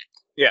well.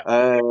 Yeah.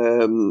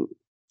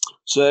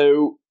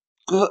 So,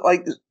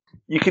 like,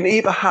 you can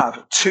either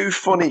have two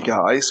funny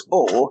guys,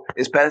 or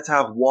it's better to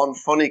have one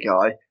funny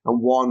guy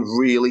and one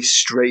really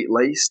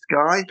straight-laced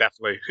guy.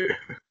 Definitely.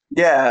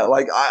 Yeah,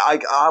 like I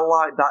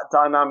like that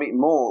dynamic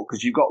more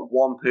because you've got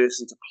one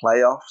person to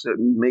play off, so it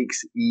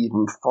makes it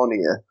even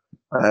funnier.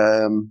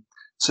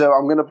 So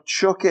I'm going to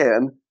chuck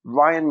in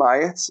Ryan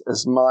Myatt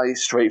as my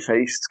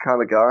straight-faced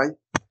kind of guy,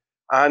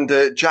 and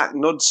Jack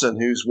Knudsen,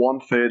 who's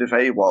 1/3 of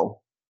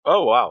AWOL.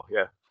 Oh wow,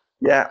 yeah,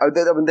 yeah.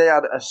 They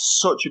had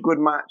such a good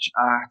match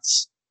at.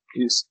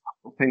 I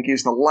think it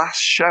was the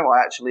last show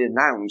I actually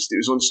announced. It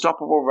was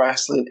Unstoppable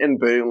Wrestling in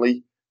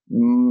Burnley,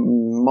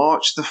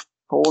 March the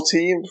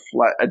 14th,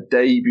 like a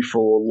day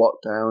before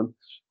lockdown,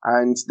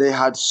 and they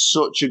had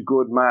such a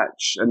good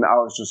match, and I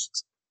was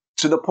just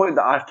to the point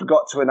that I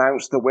forgot to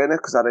announce the winner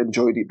because I'd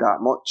enjoyed it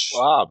that much.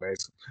 Wow,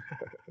 amazing.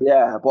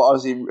 Yeah, but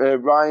obviously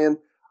Ryan,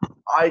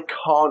 I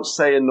can't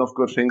say enough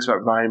good things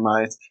about Ryan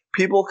Myatt.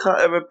 People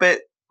kind of a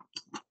bit,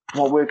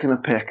 what we're going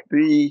to pick.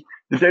 They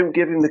don't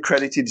give him the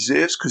credit he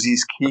deserves because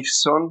he's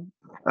Keith's son.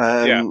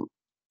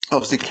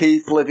 Obviously,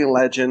 Keith, living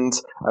legend,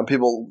 and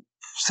people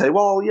say,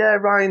 well, yeah,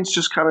 Ryan's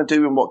just kind of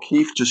doing what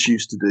Keith just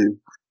used to do.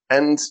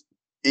 And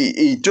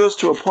he does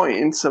to a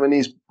point. I mean,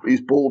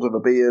 he's bald with a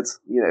beard.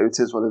 You know, it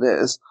is what it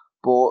is.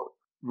 But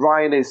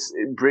Ryan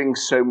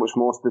brings so much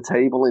more to the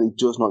table, and he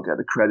does not get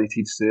the credit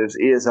he deserves.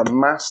 He is a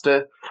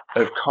master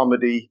of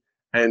comedy,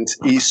 and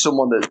he's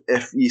someone that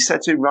if you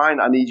said to him, Ryan,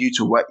 I need you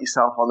to wet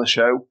yourself on the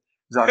show,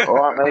 he's like, all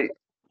right, mate,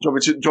 do you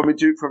want me to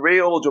do it for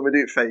real or do you want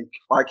me to do it fake?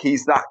 Like,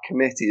 he's that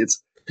committed.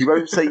 He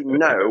won't say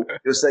no.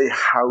 He'll say,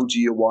 how do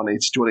you want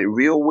it? Do you want it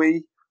real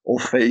wee or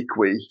fake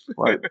wee?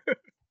 Like,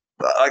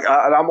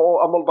 and I'm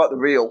all about the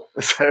real.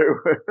 So,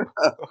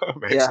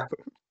 yeah,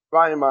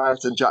 Ryan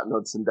Myers and Jack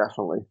Knudsen,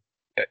 definitely.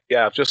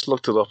 Yeah, I've just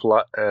looked it up.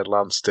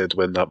 Lance did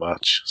win that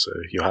match, so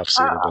you have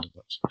seen him win the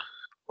match.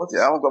 What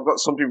the hell? I've got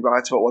something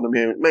right about one of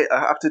me. Mate,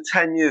 after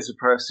 10 years of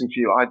pressing for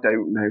you, I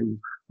don't know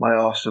my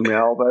arse and my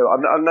elbow.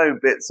 I know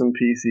bits and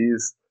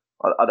pieces.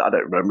 I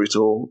don't remember it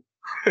all.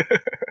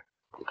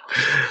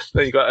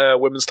 Then you got a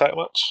women's title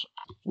match?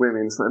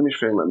 Women's, let me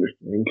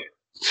think.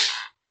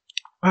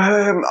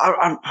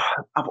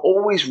 I've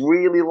always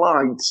really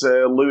liked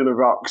Luna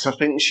Rox. I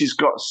think she's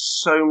got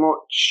so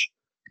much,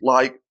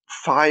 like,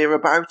 fire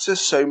about her,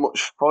 so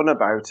much fun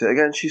about her.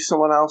 Again, she's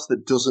someone else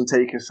that doesn't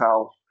take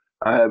herself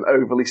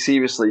overly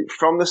seriously.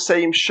 From the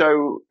same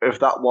show of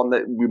that one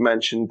that we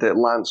mentioned that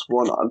Lance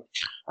won on,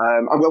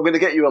 I'm going to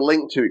get you a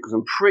link to it because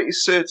I'm pretty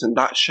certain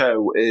that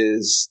show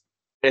is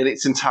in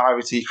its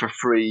entirety for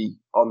free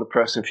on the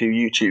Press Few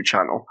YouTube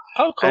channel.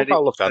 Oh, cool.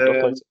 I'll look that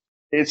up.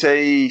 It's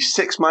a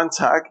 6-man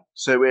tag,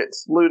 so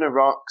it's Luna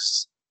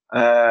Rox,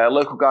 a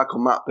local guy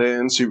called Matt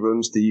Burns who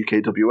runs the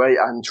UKWA,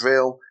 and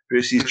Drill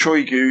versus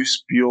Troy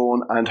Goose,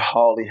 Bjorn, and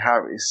Harley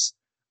Harris.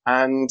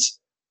 And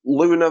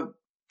Luna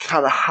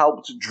kind of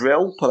helped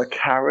Drill put a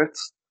carrot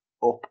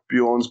up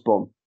Bjorn's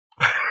bum.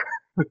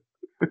 I'm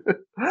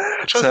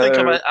trying to think,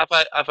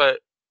 have I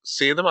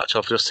seen the match?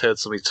 I've just heard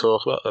somebody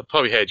talk about it. I've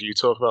probably heard you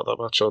talk about that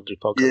match on your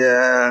podcast.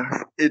 Yeah,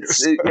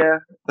 yeah.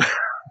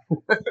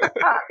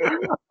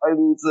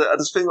 And I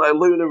just think like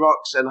Luna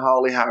Rox and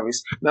Harley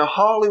Harris. Now,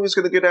 Harley was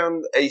going to go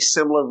down a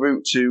similar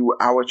route to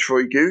our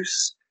Troy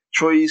Goose.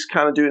 Troy's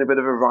kind of doing a bit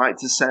of a right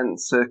to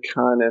censor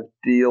kind of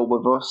deal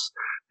with us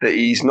that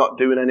he's not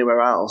doing anywhere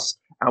else.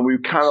 And we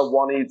kind of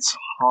wanted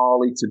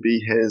Harley to be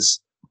his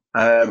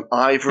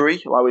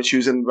Ivory, like we're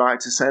choosing right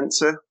to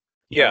censor.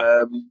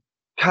 Yeah.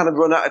 Kind of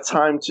run out of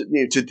time to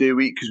do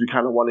it because we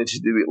kind of wanted to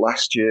do it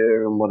last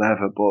year and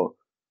whatever. But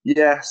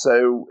yeah,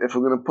 so if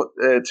we're going to put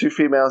two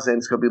females in,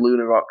 it's going to be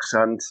Luna Rox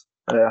and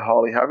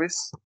Harley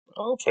Harris.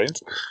 Oh,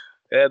 brilliant.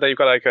 Yeah, then you've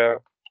got like a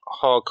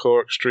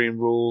hardcore Extreme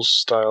Rules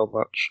style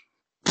match.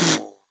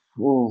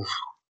 Ooh,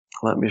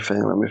 let me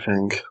think.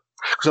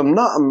 Because I'm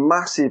not a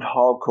massive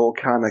hardcore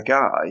kind of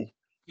guy.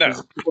 No.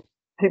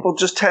 People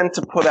just tend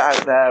to put it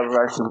out there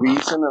without a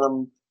reason, and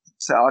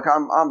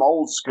I'm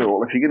old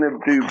school. If you're going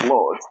to do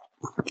blood,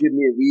 give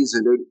me a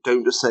reason.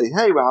 Don't just say,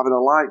 hey, we're having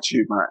a light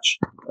tube match.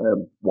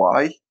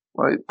 Why?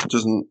 Right? It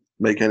doesn't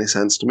make any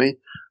sense to me.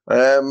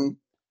 Let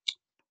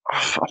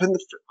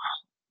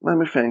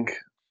me think.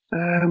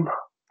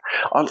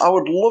 I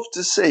would love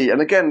to see,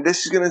 and again,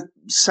 this is going to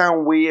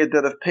sound weird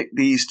that I've picked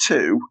these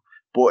two,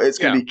 but it's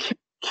going to be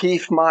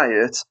Keith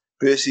Myatt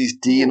versus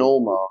Dean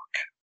Allmark.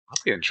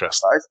 That'd be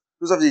interesting. Right?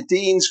 Because obviously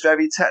Dean's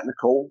very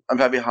technical and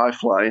very high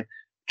flying.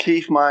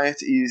 Keith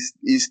Myatt,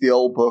 he's the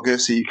old bugger,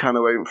 so you kind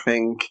of won't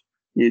think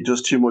he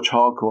does too much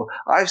hardcore.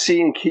 I've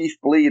seen Keith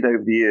bleed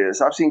over the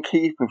years. I've seen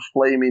Keith with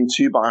flaming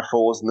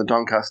 2x4s in the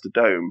Doncaster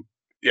Dome.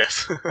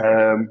 Yes.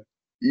 And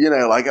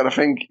I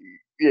think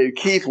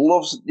Keith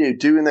loves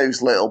doing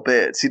those little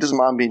bits. He doesn't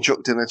mind being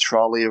chucked in a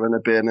trolley or in a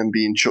bin and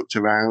being chucked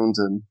around.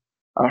 And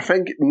I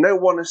think no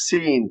one has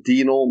seen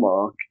Dean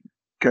Allmark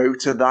go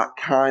to that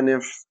kind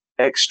of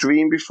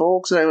extreme before,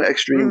 because I know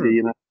Extreme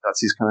Dean,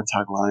 that's his kind of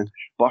tagline.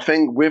 But I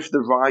think with the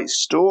right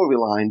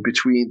storyline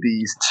between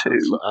these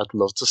two, I'd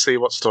love to see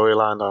what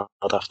storyline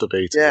I'd have to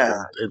be to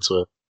get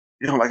into it.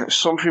 Like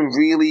something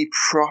really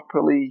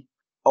properly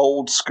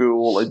old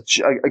school, a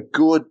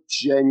good,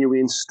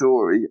 genuine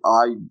story.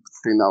 I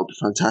think that would be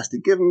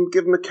fantastic. Give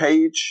them a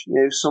cage,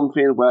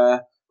 something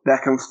where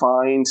they're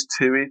confined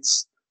to it.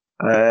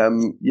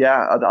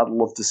 I'd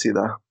love to see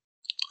that.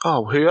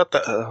 Oh, who had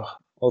that?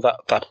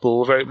 That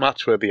bull rope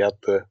match where they had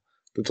the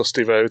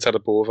Dusty Rhodes had a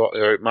bull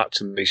rope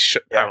match and they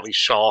apparently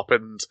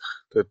sharpened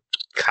the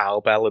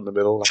cowbell in the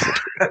middle.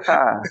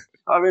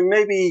 I mean,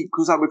 maybe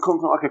because I would come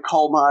from like a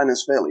coal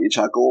miners' village,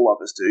 like all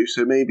of us do.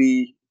 So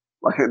maybe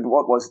like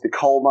what was it, the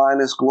coal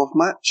miners' glove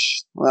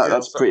match?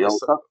 That's pretty old.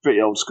 That's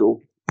pretty old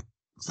school.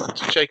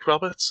 Jake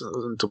Roberts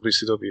in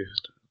WCW.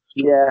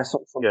 Yeah,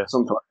 something like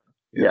that.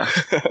 Yeah.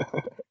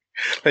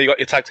 Now you got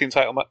your tag team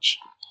title match.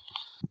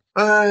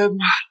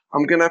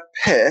 I'm gonna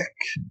pick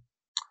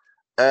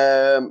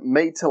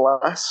Made to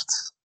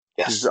Last.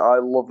 Yes, I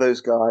love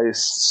those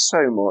guys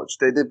so much.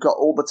 They've got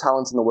all the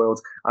talent in the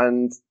world,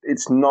 and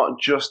it's not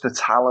just the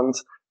talent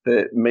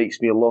that makes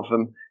me love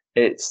them.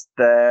 It's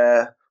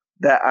their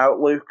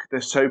outlook.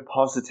 They're so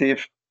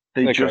positive.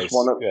 They just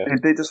want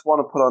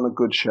to put on a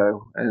good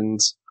show, and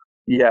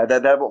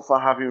they're up for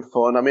having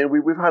fun. I mean,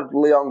 we've had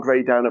Leon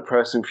Gray down at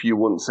Person for you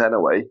once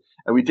anyway,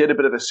 and we did a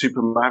bit of a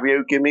Super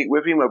Mario gimmick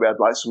with him where we had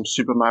like some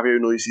Super Mario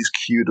noises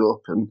queued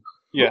up, and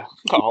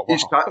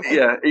each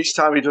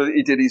time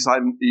he did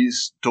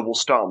his double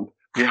stomp,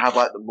 we had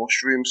like the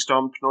mushroom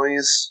stomp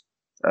noise.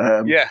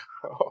 The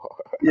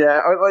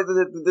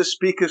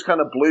speakers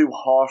kind of blew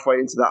halfway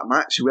into that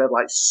match. We had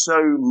like so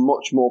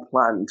much more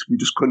planned. We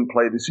just couldn't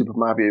play the Super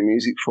Mario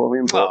music for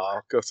him. But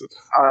got it.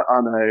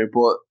 I know,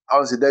 but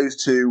honestly, those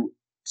two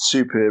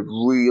superb,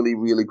 really,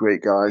 really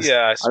great guys.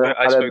 Yeah, I spoke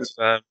to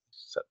them.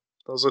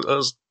 That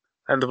was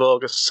end of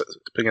August,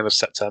 beginning of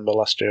September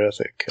last year. I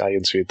think I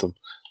interviewed them.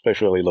 Both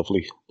really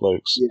lovely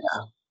blokes.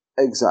 Yeah,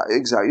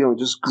 exactly.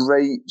 Just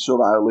great sort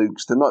of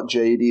outlooks. They're not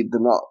jaded. They're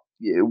not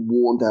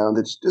worn down.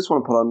 They just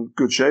want to put on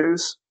good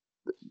shows,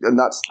 and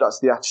that's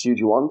the attitude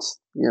you want.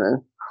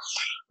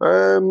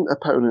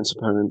 Opponents.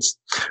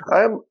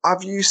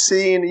 Have you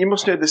seen? You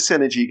must know the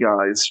Synergy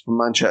guys from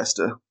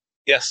Manchester.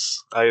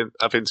 Yes,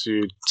 I've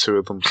interviewed two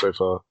of them so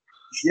far.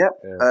 Yep.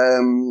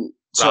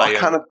 So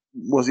Ryan.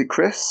 Was it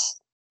Chris?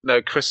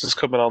 No, Chris is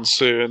coming on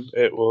soon.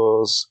 It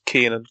was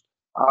Keenan.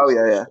 Oh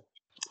yeah.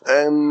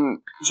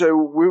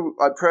 So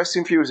I Press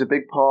Interview was a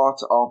big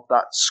part of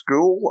that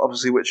school,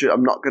 obviously, which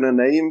I'm not going to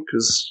name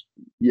because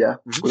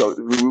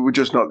we're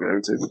just not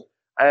going to.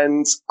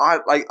 And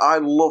I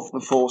love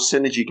the four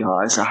Synergy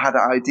guys. I had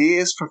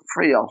ideas for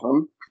 3 of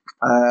them,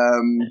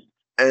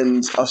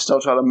 and I was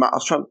still trying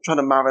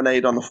to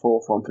marinate on the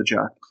 4th one for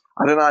Jack.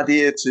 I had an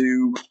idea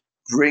to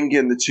bring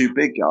in the 2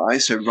 big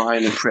guys, so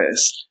Ryan and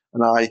Chris,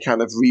 and I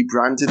kind of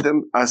rebranded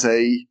them as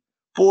a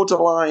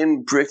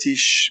borderline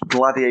British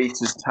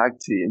Gladiators tag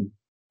team.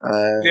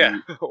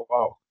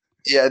 Wow.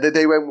 Yeah,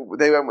 they went with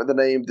the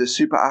name the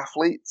Super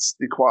Athletes.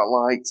 They quite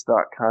liked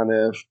that kind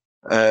of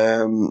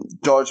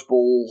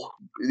dodgeball,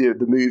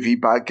 the movie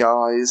bad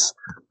guys,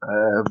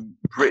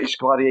 British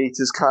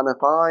Gladiators kind of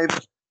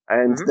vibe,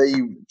 and they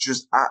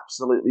just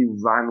absolutely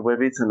ran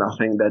with it. And I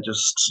think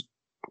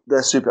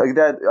they're super.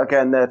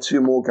 They're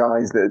 2 more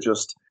guys that are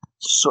just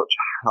such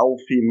a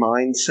healthy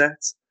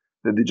mindset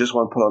that they just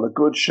want to put on a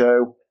good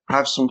show.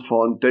 Have some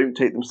fun. Don't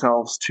take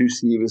themselves too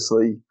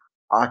seriously.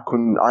 I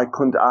couldn't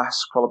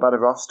ask for a better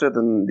roster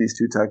than these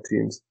 2 tag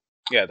teams.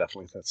 Yeah,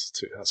 definitely.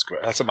 That's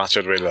great. That's a match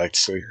I'd really like to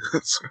see.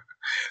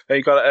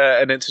 You got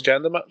an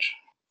intergender match?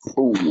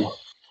 Ooh.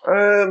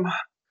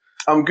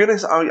 I'm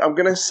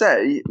gonna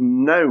say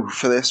no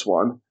for this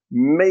one,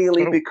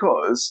 mainly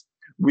because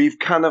we've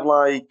kind of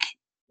like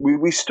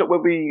we stuck where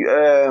we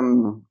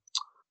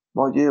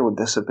what year would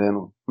this have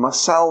been?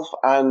 Myself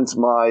and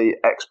my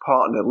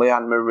ex-partner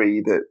Leanne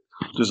Marie that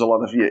does a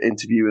lot of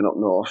interviewing up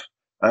north.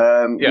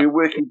 We're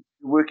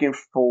working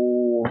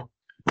for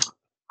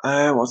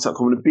what's that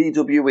called? The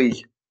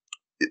BWE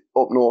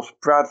up north,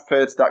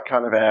 Bradford, that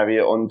kind of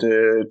area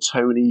under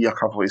Tony. I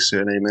can't remember what his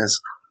surname is.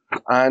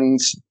 And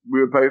we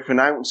were both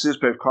announcers,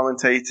 both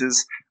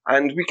commentators,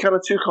 and we kind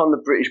of took on the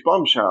British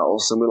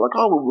Bombshells, and we were like,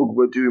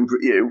 we're doing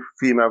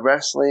female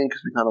wrestling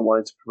because we kind of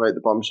wanted to promote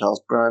the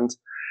Bombshells brand.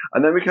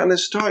 And then we kind of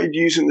started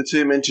using the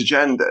term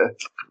intergender,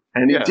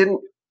 and it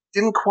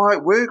didn't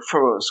quite work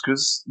for us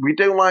because we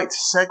don't like to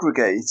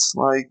segregate.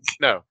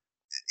 No.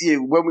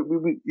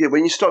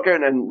 When you start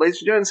going, and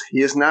ladies and gents,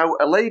 here's now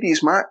a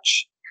ladies'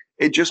 match,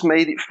 it just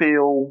made it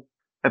feel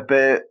a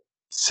bit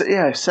So,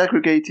 yeah,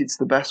 segregated's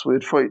the best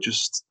word for it.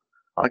 Just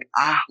like,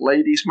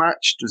 ladies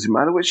match. Does it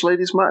matter which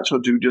ladies match, or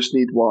do we just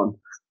need one?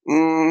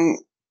 You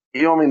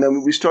know what I mean?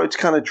 Then we started to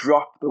kind of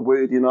drop the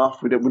wording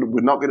off. We're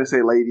not going to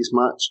say ladies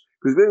match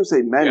because we don't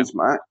say men's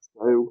match.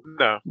 So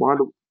no. Why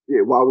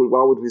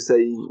would we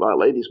say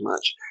ladies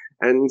match?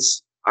 And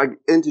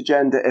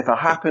intergender, if it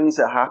happens,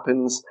 it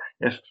happens.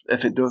 If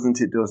it doesn't,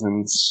 it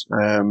doesn't.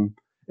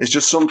 It's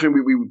just something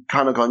we've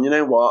kind of gone, you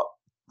know what?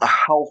 A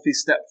healthy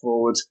step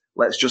forward.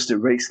 Let's just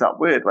erase that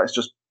word. Let's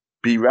just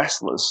be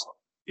wrestlers.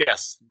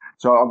 Yes.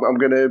 So I'm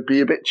going to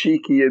be a bit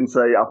cheeky and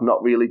say I've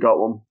not really got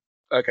one.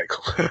 Okay,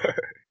 cool.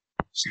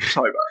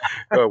 Sorry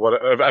about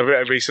that.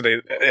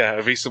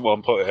 A recent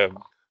one put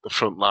the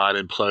front line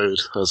implode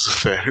as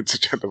their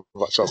intergender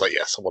match. I was like,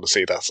 yes, I want to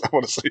see that. I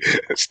want to see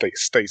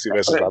Stacey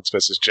versus Lance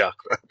versus Jack.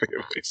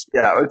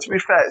 Yeah, to be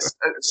fair,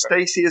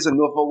 Stacey is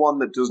another one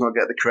that does not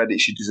get the credit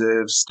she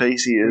deserves.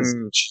 Stacey is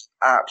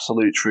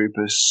absolute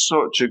trooper,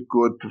 such a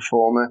good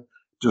performer,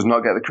 does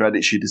not get the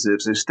credit she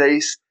deserves. So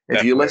Stace,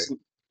 if you listen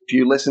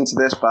to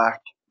this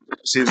back,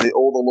 seriously,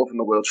 all the love in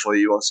the world for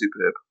you. You are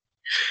superb.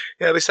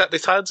 Yeah, they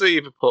tend to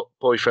either put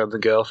boyfriend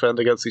and girlfriend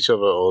against each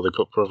other, or they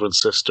put brother and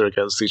sister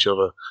against each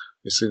other.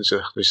 They seem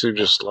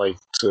just like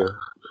to.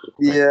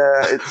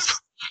 Yeah,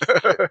 it's. I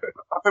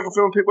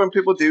think when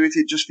people do it,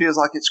 it just feels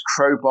like it's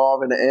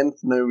crowbarring it in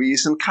for no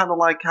reason. Kind of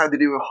like how they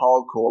do with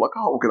hardcore, like,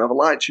 we're gonna have a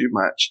light tube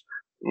match.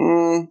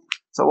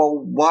 So,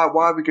 why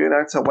are we going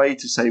out our way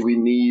to say we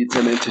need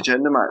an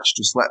intergender match?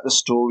 Just let the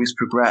stories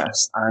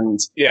progress, and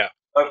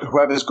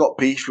whoever's got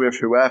beef with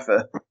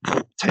whoever,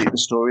 take the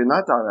story in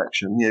that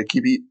direction.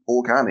 Keep it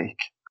organic.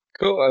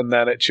 Cool, and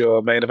then it's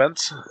your main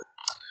event.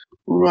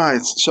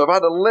 Right, so I've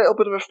had a little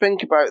bit of a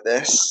think about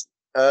this.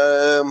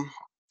 I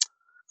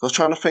was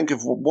trying to think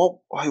of what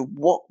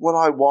would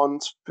I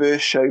want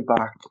first show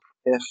back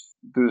if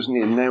there was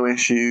no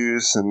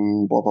issues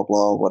and blah blah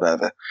blah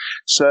whatever.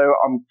 So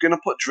I'm gonna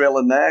put Drill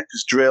in there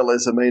because Drill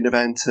is a main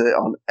eventer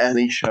on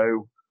any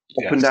show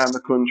up and down the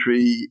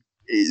country.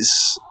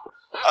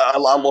 I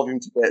love him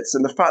to bits,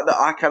 and the fact that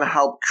I kind of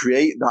helped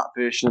create that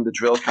version of the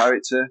Drill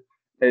character,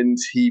 and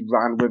he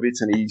ran with it,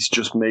 and he's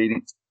just made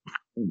it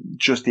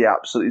just the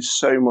absolute. It's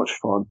so much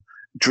fun.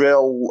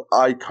 Drill,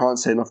 I can't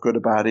say enough good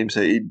about him,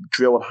 so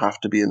Drill would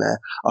have to be in there.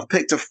 I've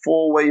picked a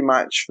 4-way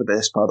match for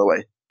this, by the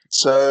way.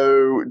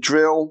 So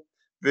Drill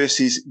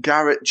versus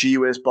Garrett G.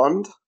 Wiz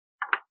Bond.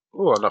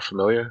 Oh, I'm not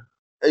familiar.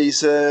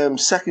 He's a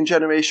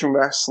second-generation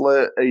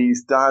wrestler.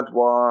 His dad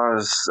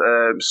was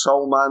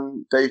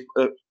Soulman Dave.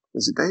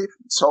 Is it Dave?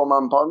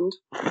 Soulman Bond.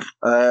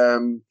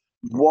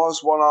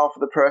 Was one half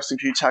of the Pro Wrestling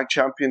Feud Tag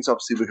Champions.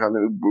 Obviously,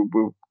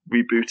 we're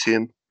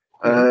rebooting.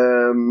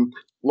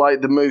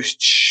 Like the most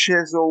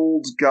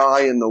chiseled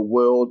guy in the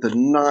world, the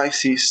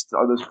nicest.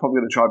 I was probably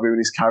going to try ruin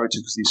his character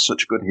because he's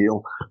such a good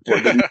heel.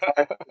 But the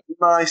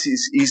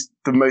nicest, he's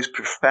the most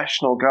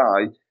professional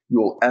guy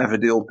you'll ever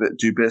do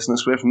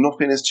business with.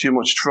 Nothing is too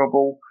much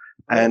trouble,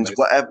 and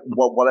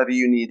whatever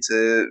you need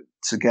to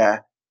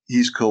get,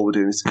 he's cool with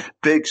doing this.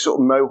 Big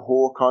sort of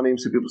mohawk on him,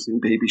 so people seeing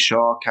Baby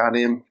Shark at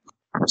him.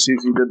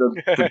 Susie did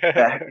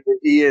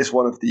he is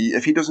one of the.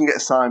 If he doesn't get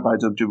signed by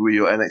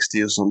WWE or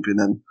NXT or something,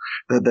 then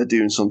they're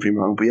doing something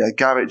wrong. But yeah,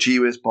 Garrett G.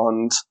 Wiz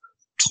Bond,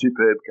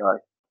 superb guy.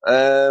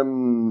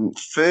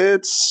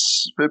 Third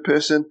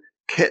person,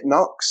 Kit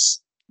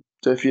Knox.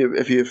 So if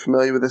you're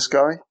familiar with this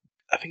guy,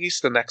 I think he's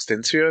the next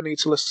interview I need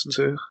to listen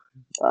to.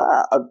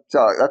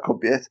 That could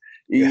be it.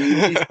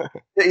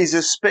 He's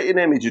a spitting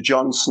image of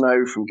Jon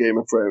Snow from Game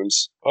of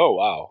Thrones. Oh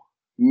wow.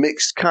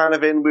 Mixed kind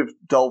of in with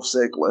Dolph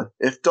Ziggler.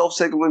 If Dolph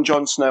Ziggler and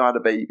Jon Snow had a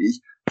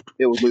baby,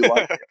 it would look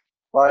like it.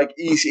 Like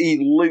he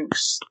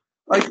looks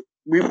like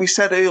we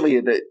said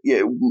earlier that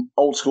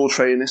old school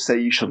trainers say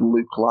you should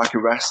look like a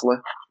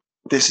wrestler.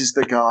 This is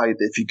the guy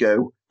that if you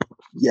go,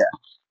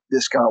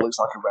 this guy looks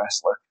like a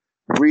wrestler.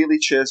 Really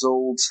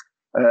chiseled,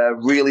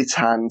 really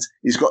tanned.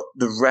 He's got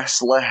the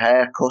wrestler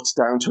haircut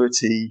down to a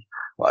T.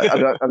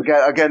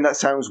 Again, that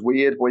sounds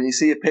weird. When you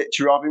see a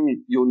picture of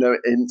him, you'll know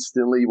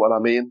instantly what I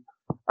mean.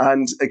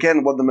 And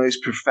again, one of the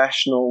most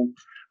professional,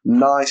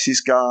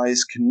 nicest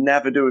guys, can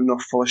never do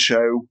enough for a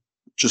show.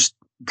 Just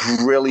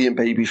brilliant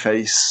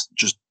babyface,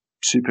 just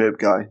superb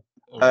guy.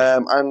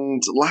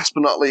 And last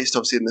but not least,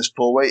 obviously in this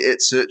 4-way,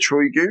 it's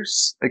Troy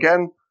Goose.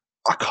 Again,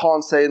 I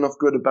can't say enough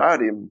good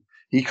about him.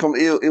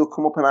 He'll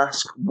come up and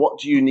ask, "What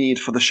do you need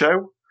for the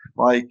show?"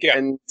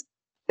 And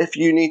if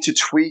you need to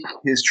tweak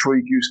his Troy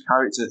Goose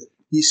character,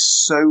 he's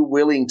so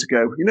willing to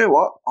go. You know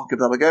what? I'll give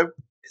that a go.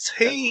 Is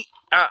he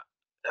at?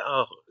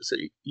 Is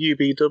it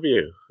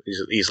UBW?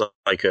 He's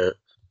like a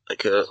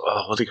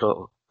what do you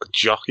call it? A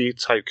jockey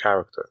type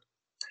character.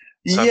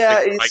 He's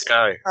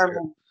guy.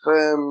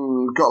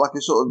 Got like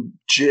a sort of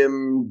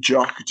gym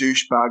jock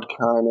douchebag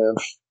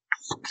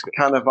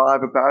kind of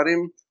vibe about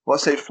him. Well, I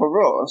say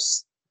for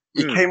us,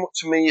 he came up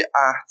to me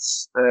at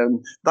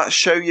that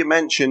show you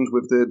mentioned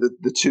with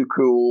the too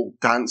cool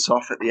dance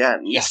off at the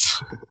end.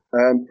 Yes.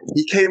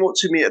 He came up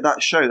to me at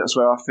that show. That's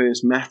where I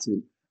first met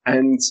him.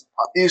 And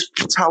he was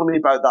telling me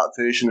about that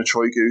version of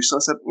Troy Goose. And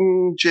I said,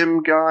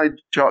 gym guy,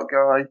 jock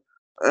guy,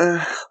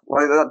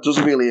 like that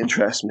doesn't really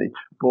interest me.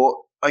 But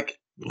like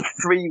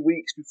 3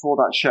 weeks before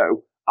that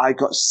show, I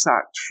got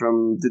sacked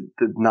from the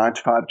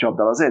 9-to-5 job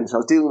that I was in. So I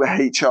was dealing with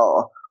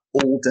HR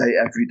all day,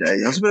 every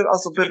day. I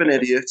was a bit of an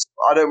idiot.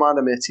 I don't mind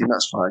admitting,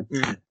 that's fine.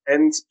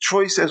 And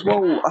Troy says,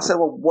 I said,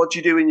 what do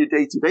you do in your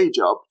day-to-day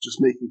job? Just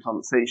making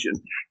conversation.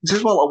 He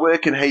says, I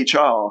work in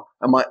HR.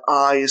 And my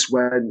eyes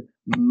went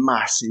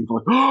massive.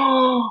 Like,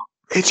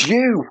 it's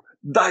you.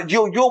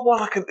 You're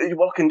what I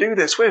can do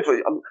this with.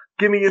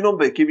 Give me your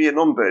number.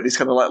 And he's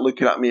kind of like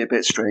looking at me a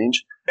bit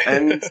strange.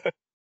 And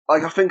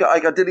like, I think I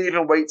didn't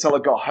even wait till I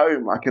got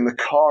home. Like in the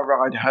car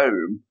ride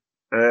home,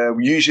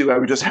 usually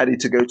we just headed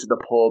to go to the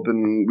pub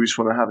and we just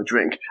want to have a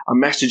drink.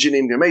 I'm messaging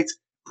him, mate,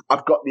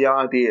 I've got the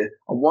idea.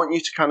 I want you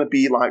to kind of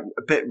be like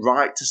a bit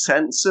right to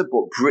censor,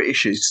 but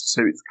Britishish.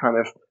 So it's kind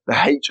of the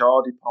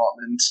HR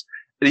department.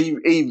 And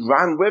he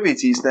ran with it.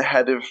 He's the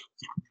head of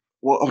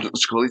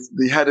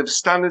the head of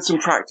standards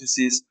and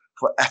practices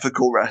for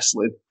ethical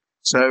wrestling.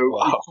 So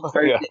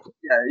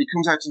he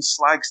comes out and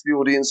slags the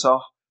audience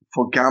off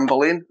for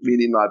gambling,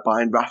 meaning like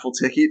buying raffle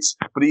tickets.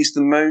 But he's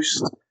the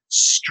most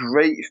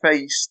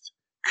straight-faced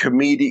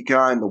comedic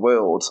guy in the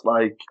world.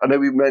 Like, I know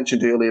we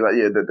mentioned earlier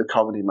about the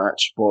comedy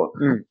match, but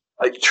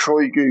like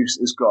Troy Goose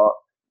has got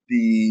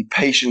the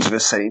patience of a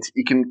saint.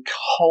 He can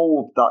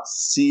hold that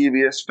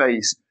serious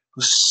face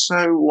for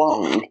so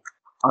long.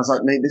 I was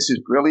like, mate, this is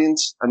brilliant.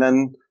 And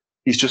then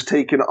he's just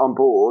taken it on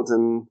board,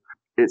 and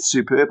it's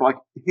superb. Like,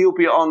 he'll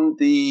be on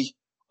the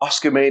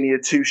Oscar Mania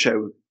 2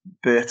 show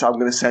that I'm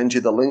going to send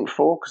you the link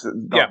for, because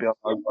that'll be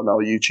on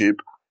our YouTube.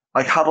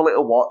 Like, have a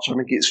little watch. I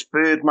think it's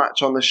third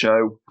match on the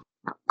show,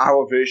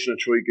 our version of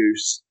Troy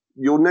Goose.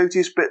 You'll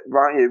notice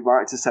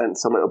right to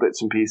sense a little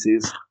bits and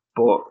pieces,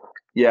 but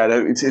yeah,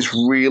 no, it's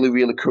really,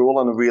 really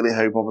cool, and I really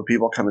hope other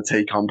people kind of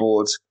take on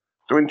board.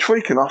 I mean,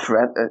 Troy can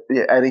offer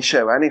any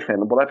show, anything,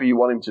 whatever you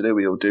want him to do,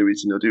 he'll do it,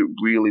 and he'll do it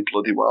really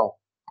bloody well.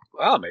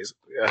 Oh, amazing!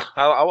 Yeah,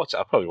 I'll watch it.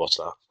 I'll probably watch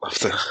that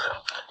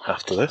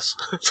after this.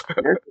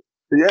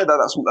 Yeah,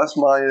 that's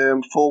my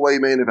 4-way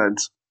main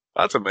event.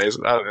 That's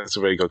amazing. It's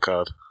a really good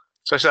card,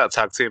 especially that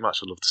tag team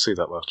match. I'd love to see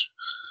that match.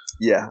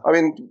 Yeah, I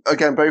mean,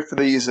 again, both of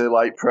these are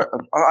like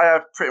I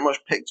have pretty much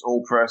picked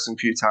all pro wrestling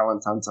few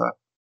talent, haven't I?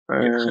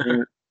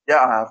 Yeah,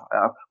 I have.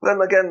 But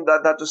then again,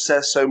 that just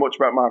says so much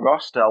about my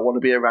roster. I want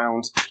to be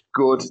around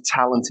good,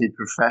 talented,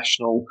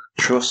 professional,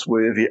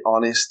 trustworthy,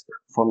 honest,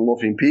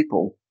 fun-loving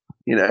people.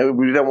 You know,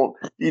 you don't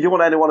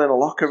want anyone in a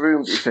locker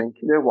room that you think,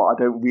 you know what,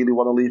 I don't really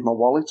want to leave my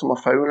wallet or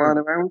my phone lying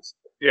around.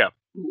 Yeah.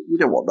 You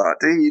don't want that,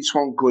 do you? You just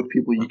want good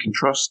people you can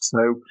trust.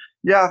 So,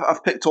 yeah,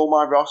 I've picked all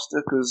my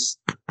roster because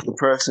the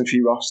Pro Wrestling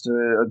Feud roster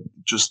are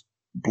just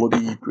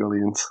bloody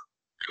brilliant.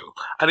 Cool.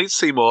 I need to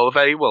see more of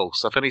AWOL.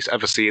 So I've only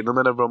ever seen them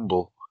in a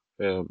Rumble.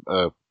 Not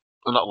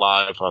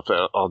live,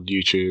 on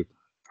YouTube.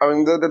 I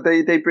mean,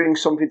 they bring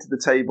something to the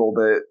table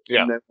that...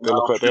 Yeah, they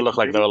look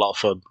like they're a lot of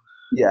fun.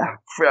 Yeah,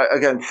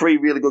 three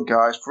really good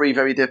guys, 3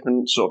 very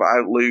different sort of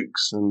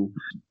outlooks, and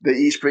they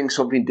each bring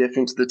something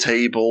different to the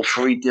table,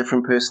 3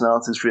 different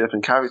personalities, 3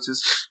 different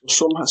characters.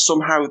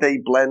 Somehow they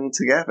blend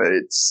together.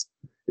 It's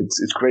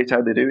great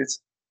how they do it.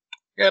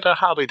 Yeah, I don't know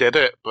how they did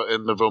it, but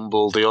in the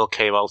Rumble, they all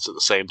came out at the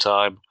same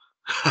time.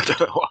 I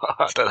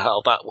don't know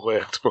how that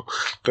worked, but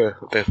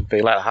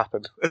they let it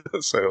happen,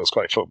 so it was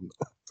quite fun.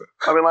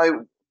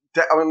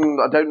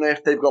 I don't know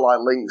if they've got like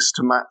links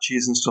to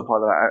matches and stuff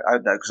like that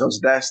out there, because I was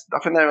there. I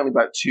think they're only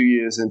about 2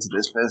 years into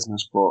this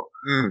business, but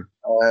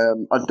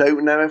I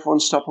don't know if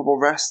Unstoppable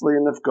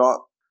Wrestling have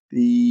got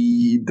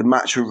the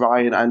match with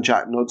Ryan and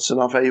Jack Knudsen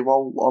of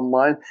AWOL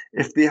online.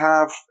 If they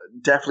have,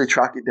 definitely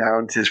track it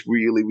down. It's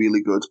really,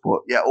 really good.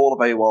 But yeah, all of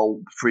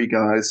AWOL, 3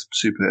 guys,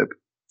 superb.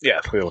 Yeah,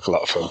 they look a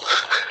lot of fun.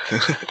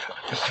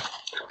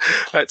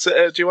 Right, so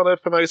do you want to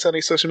promote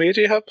any social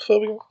media you have before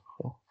we go?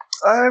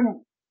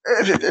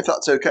 If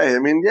that's okay. I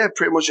mean, yeah,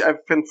 pretty much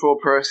everything for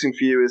Pro Wrestling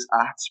For You is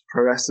at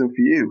Pro Wrestling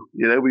For You.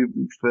 You know,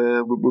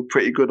 we're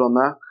pretty good on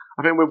that.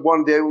 I think we're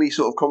one of the only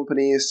sort of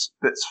companies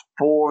that's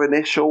 4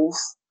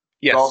 initials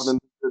rather than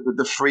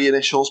the 3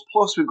 initials.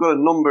 Plus, we've got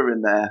a number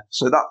in there,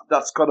 so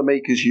that's got to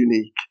make us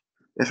unique,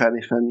 if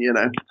anything, you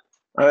know.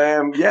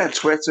 Yeah,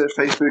 Twitter,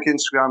 Facebook,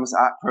 Instagram is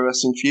at Pro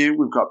Wrestling For You.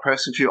 We've got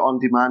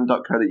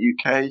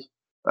ProWrestlingForYouOnDemand.co.uk.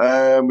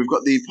 We've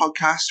got the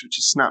podcast, which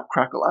is Snap,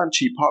 Crackle, and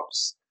Cheap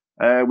Pops,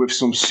 with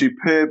some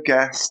superb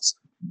guests,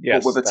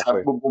 yes, but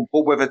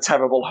with a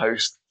terrible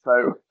host.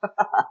 So,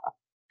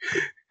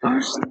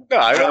 no,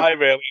 I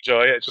really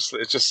enjoy it.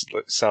 It just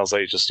sounds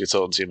like you're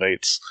talking to your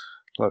mates.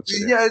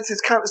 Yeah,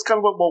 it's kind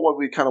of what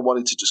we kind of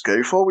wanted to just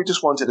go for. We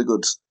just wanted a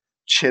good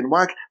chin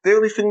wag. The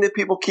only thing that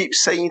people keep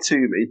saying to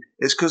me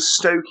is because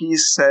Stokies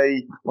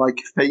say like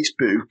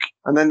Facebook,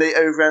 and then they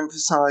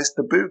overemphasize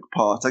the book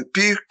part, like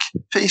buke,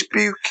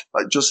 Facebook.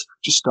 Like just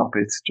stop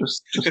it.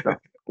 Just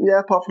stop. Yeah,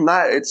 apart from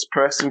that, it's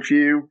Pro Wrestling For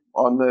You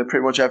on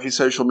pretty much every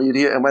social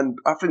media. And when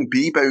I think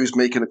Bebo's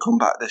making a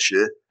comeback this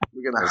year,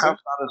 we're going to have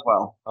that as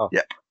well. Oh.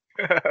 Yeah.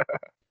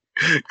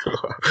 Cool.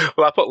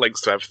 Well, I put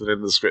links to everything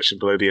in the description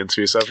below the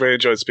interview, so I've really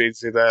enjoyed speaking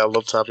to you there. I'd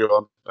love to have you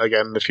on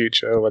again in the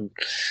future when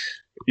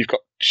you've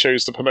got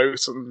shows to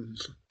promote. And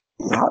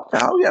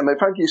hell yeah, mate!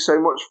 Thank you so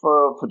much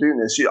for doing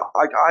this.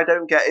 I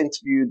don't get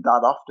interviewed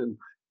that often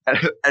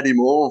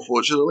anymore,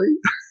 unfortunately.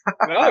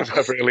 No,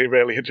 I've really,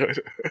 really enjoyed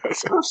it.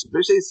 It's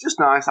just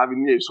nice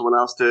having someone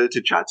else to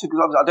chat to,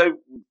 because I don't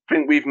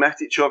think we've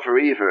met each other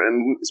either,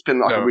 and it's been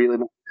like a really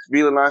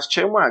nice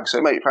chinwag.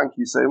 So, mate, thank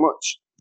you so much.